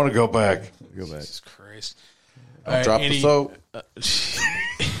there. I don't want to go back. Jesus Christ. I'll drop Andy, the soap.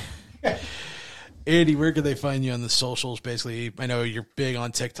 Andy, where can they find you on the socials, basically? I know you're big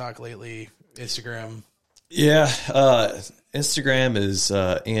on TikTok lately, Instagram. Yeah. Instagram is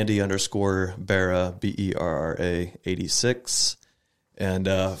Andy_Berra, BERRA 86. And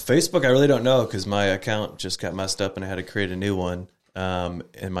Facebook, I really don't know because my account just got messed up and I had to create a new one. and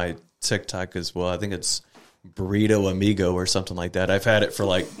my TikTok as well. I think it's Burrito Amigo or something like that. I've had it for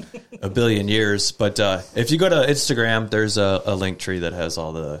like a billion years. But if you go to Instagram, there's a link tree that has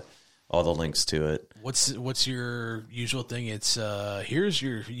all the links to it. What's your usual thing? It's here's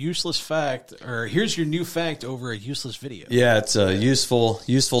your useless fact, or here's your new fact over a useless video. Yeah, it's a useful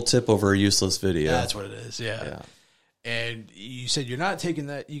tip over a useless video. That's what it is. Yeah. And you said you're not taking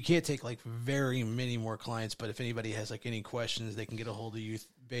that. You can't take like very many more clients, but if anybody has like any questions, they can get a hold of you.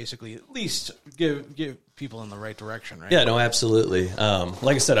 Basically, at least give people in the right direction, right? Yeah, no, absolutely.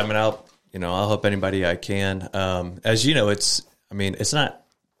 Like I said, I mean, I'll help anybody I can. As you know, it's not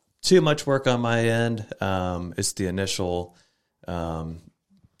too much work on my end. It's the initial,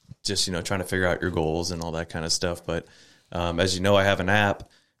 just trying to figure out your goals and all that kind of stuff. But as you know, I have an app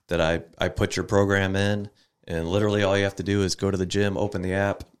that I put your program in. And literally all you have to do is go to the gym, open the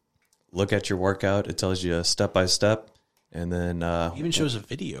app, look at your workout. It tells you step by step. And then even shows a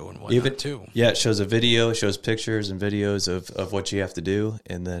video and whatnot too. Yeah, it shows a video, it shows pictures and videos of what you have to do.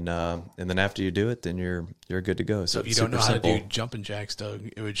 And then after you do it, then you're good to go. So if you don't know how to do jumping jacks, Doug,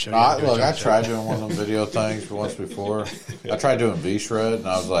 it would show you. I tried doing one of them video things once before. I tried doing V-Shred, and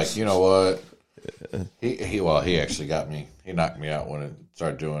I was like, you know what? He actually got me. He knocked me out when it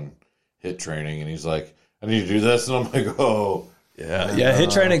started doing HIIT training, and he's like, I need to do this, and I'm like, oh. Yeah,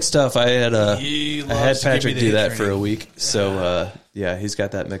 HIIT training stuff. I had Patrick do that for a week. So, he's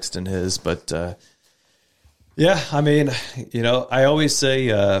got that mixed in his. But, I mean, I always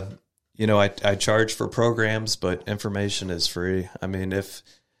say, I charge for programs, but information is free. I mean, if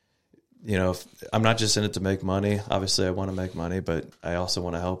I'm not just in it to make money, obviously I want to make money, but I also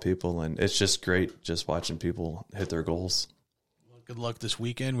want to help people. And it's just great just watching people hit their goals. Well, good luck this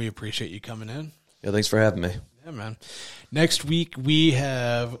weekend. We appreciate you coming in. Yeah, thanks for having me. Yeah, man. Next week, we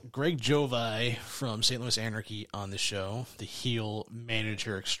have Greg Jovi from St. Louis Anarchy on the show, the heel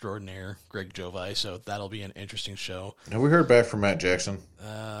manager extraordinaire, Greg Jovi. So that'll be an interesting show. Have we heard back from Matt Jackson?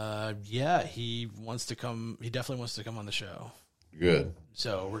 Yeah, he wants to come. He definitely wants to come on the show. Good.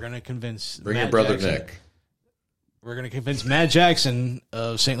 So we're going to convince Bring Matt your brother Jackson. Nick. We're going to convince Matt Jackson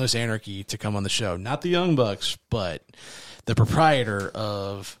of St. Louis Anarchy to come on the show. Not the Young Bucks, but the proprietor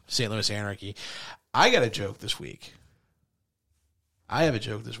of St. Louis Anarchy. I got a joke this week.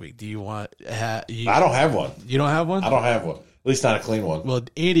 Do you want... I don't have one. You don't have one? I don't have one. At least not a clean one. Well,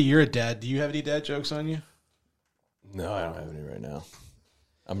 Andy, you're a dad. Do you have any dad jokes on you? No, I don't have any right now.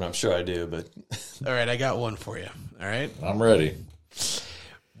 I'm sure I do, but... All right, I got one for you. All right? I'm ready.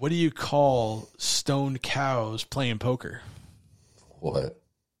 What do you call stoned cows playing poker? What?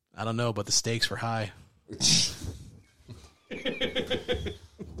 I don't know, but the stakes were high.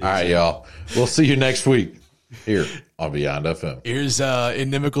 All right, y'all. We'll see you next week here on Beyond FM. Here's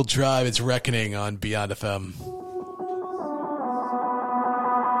Inimical Tribe. It's Reckoning on Beyond FM.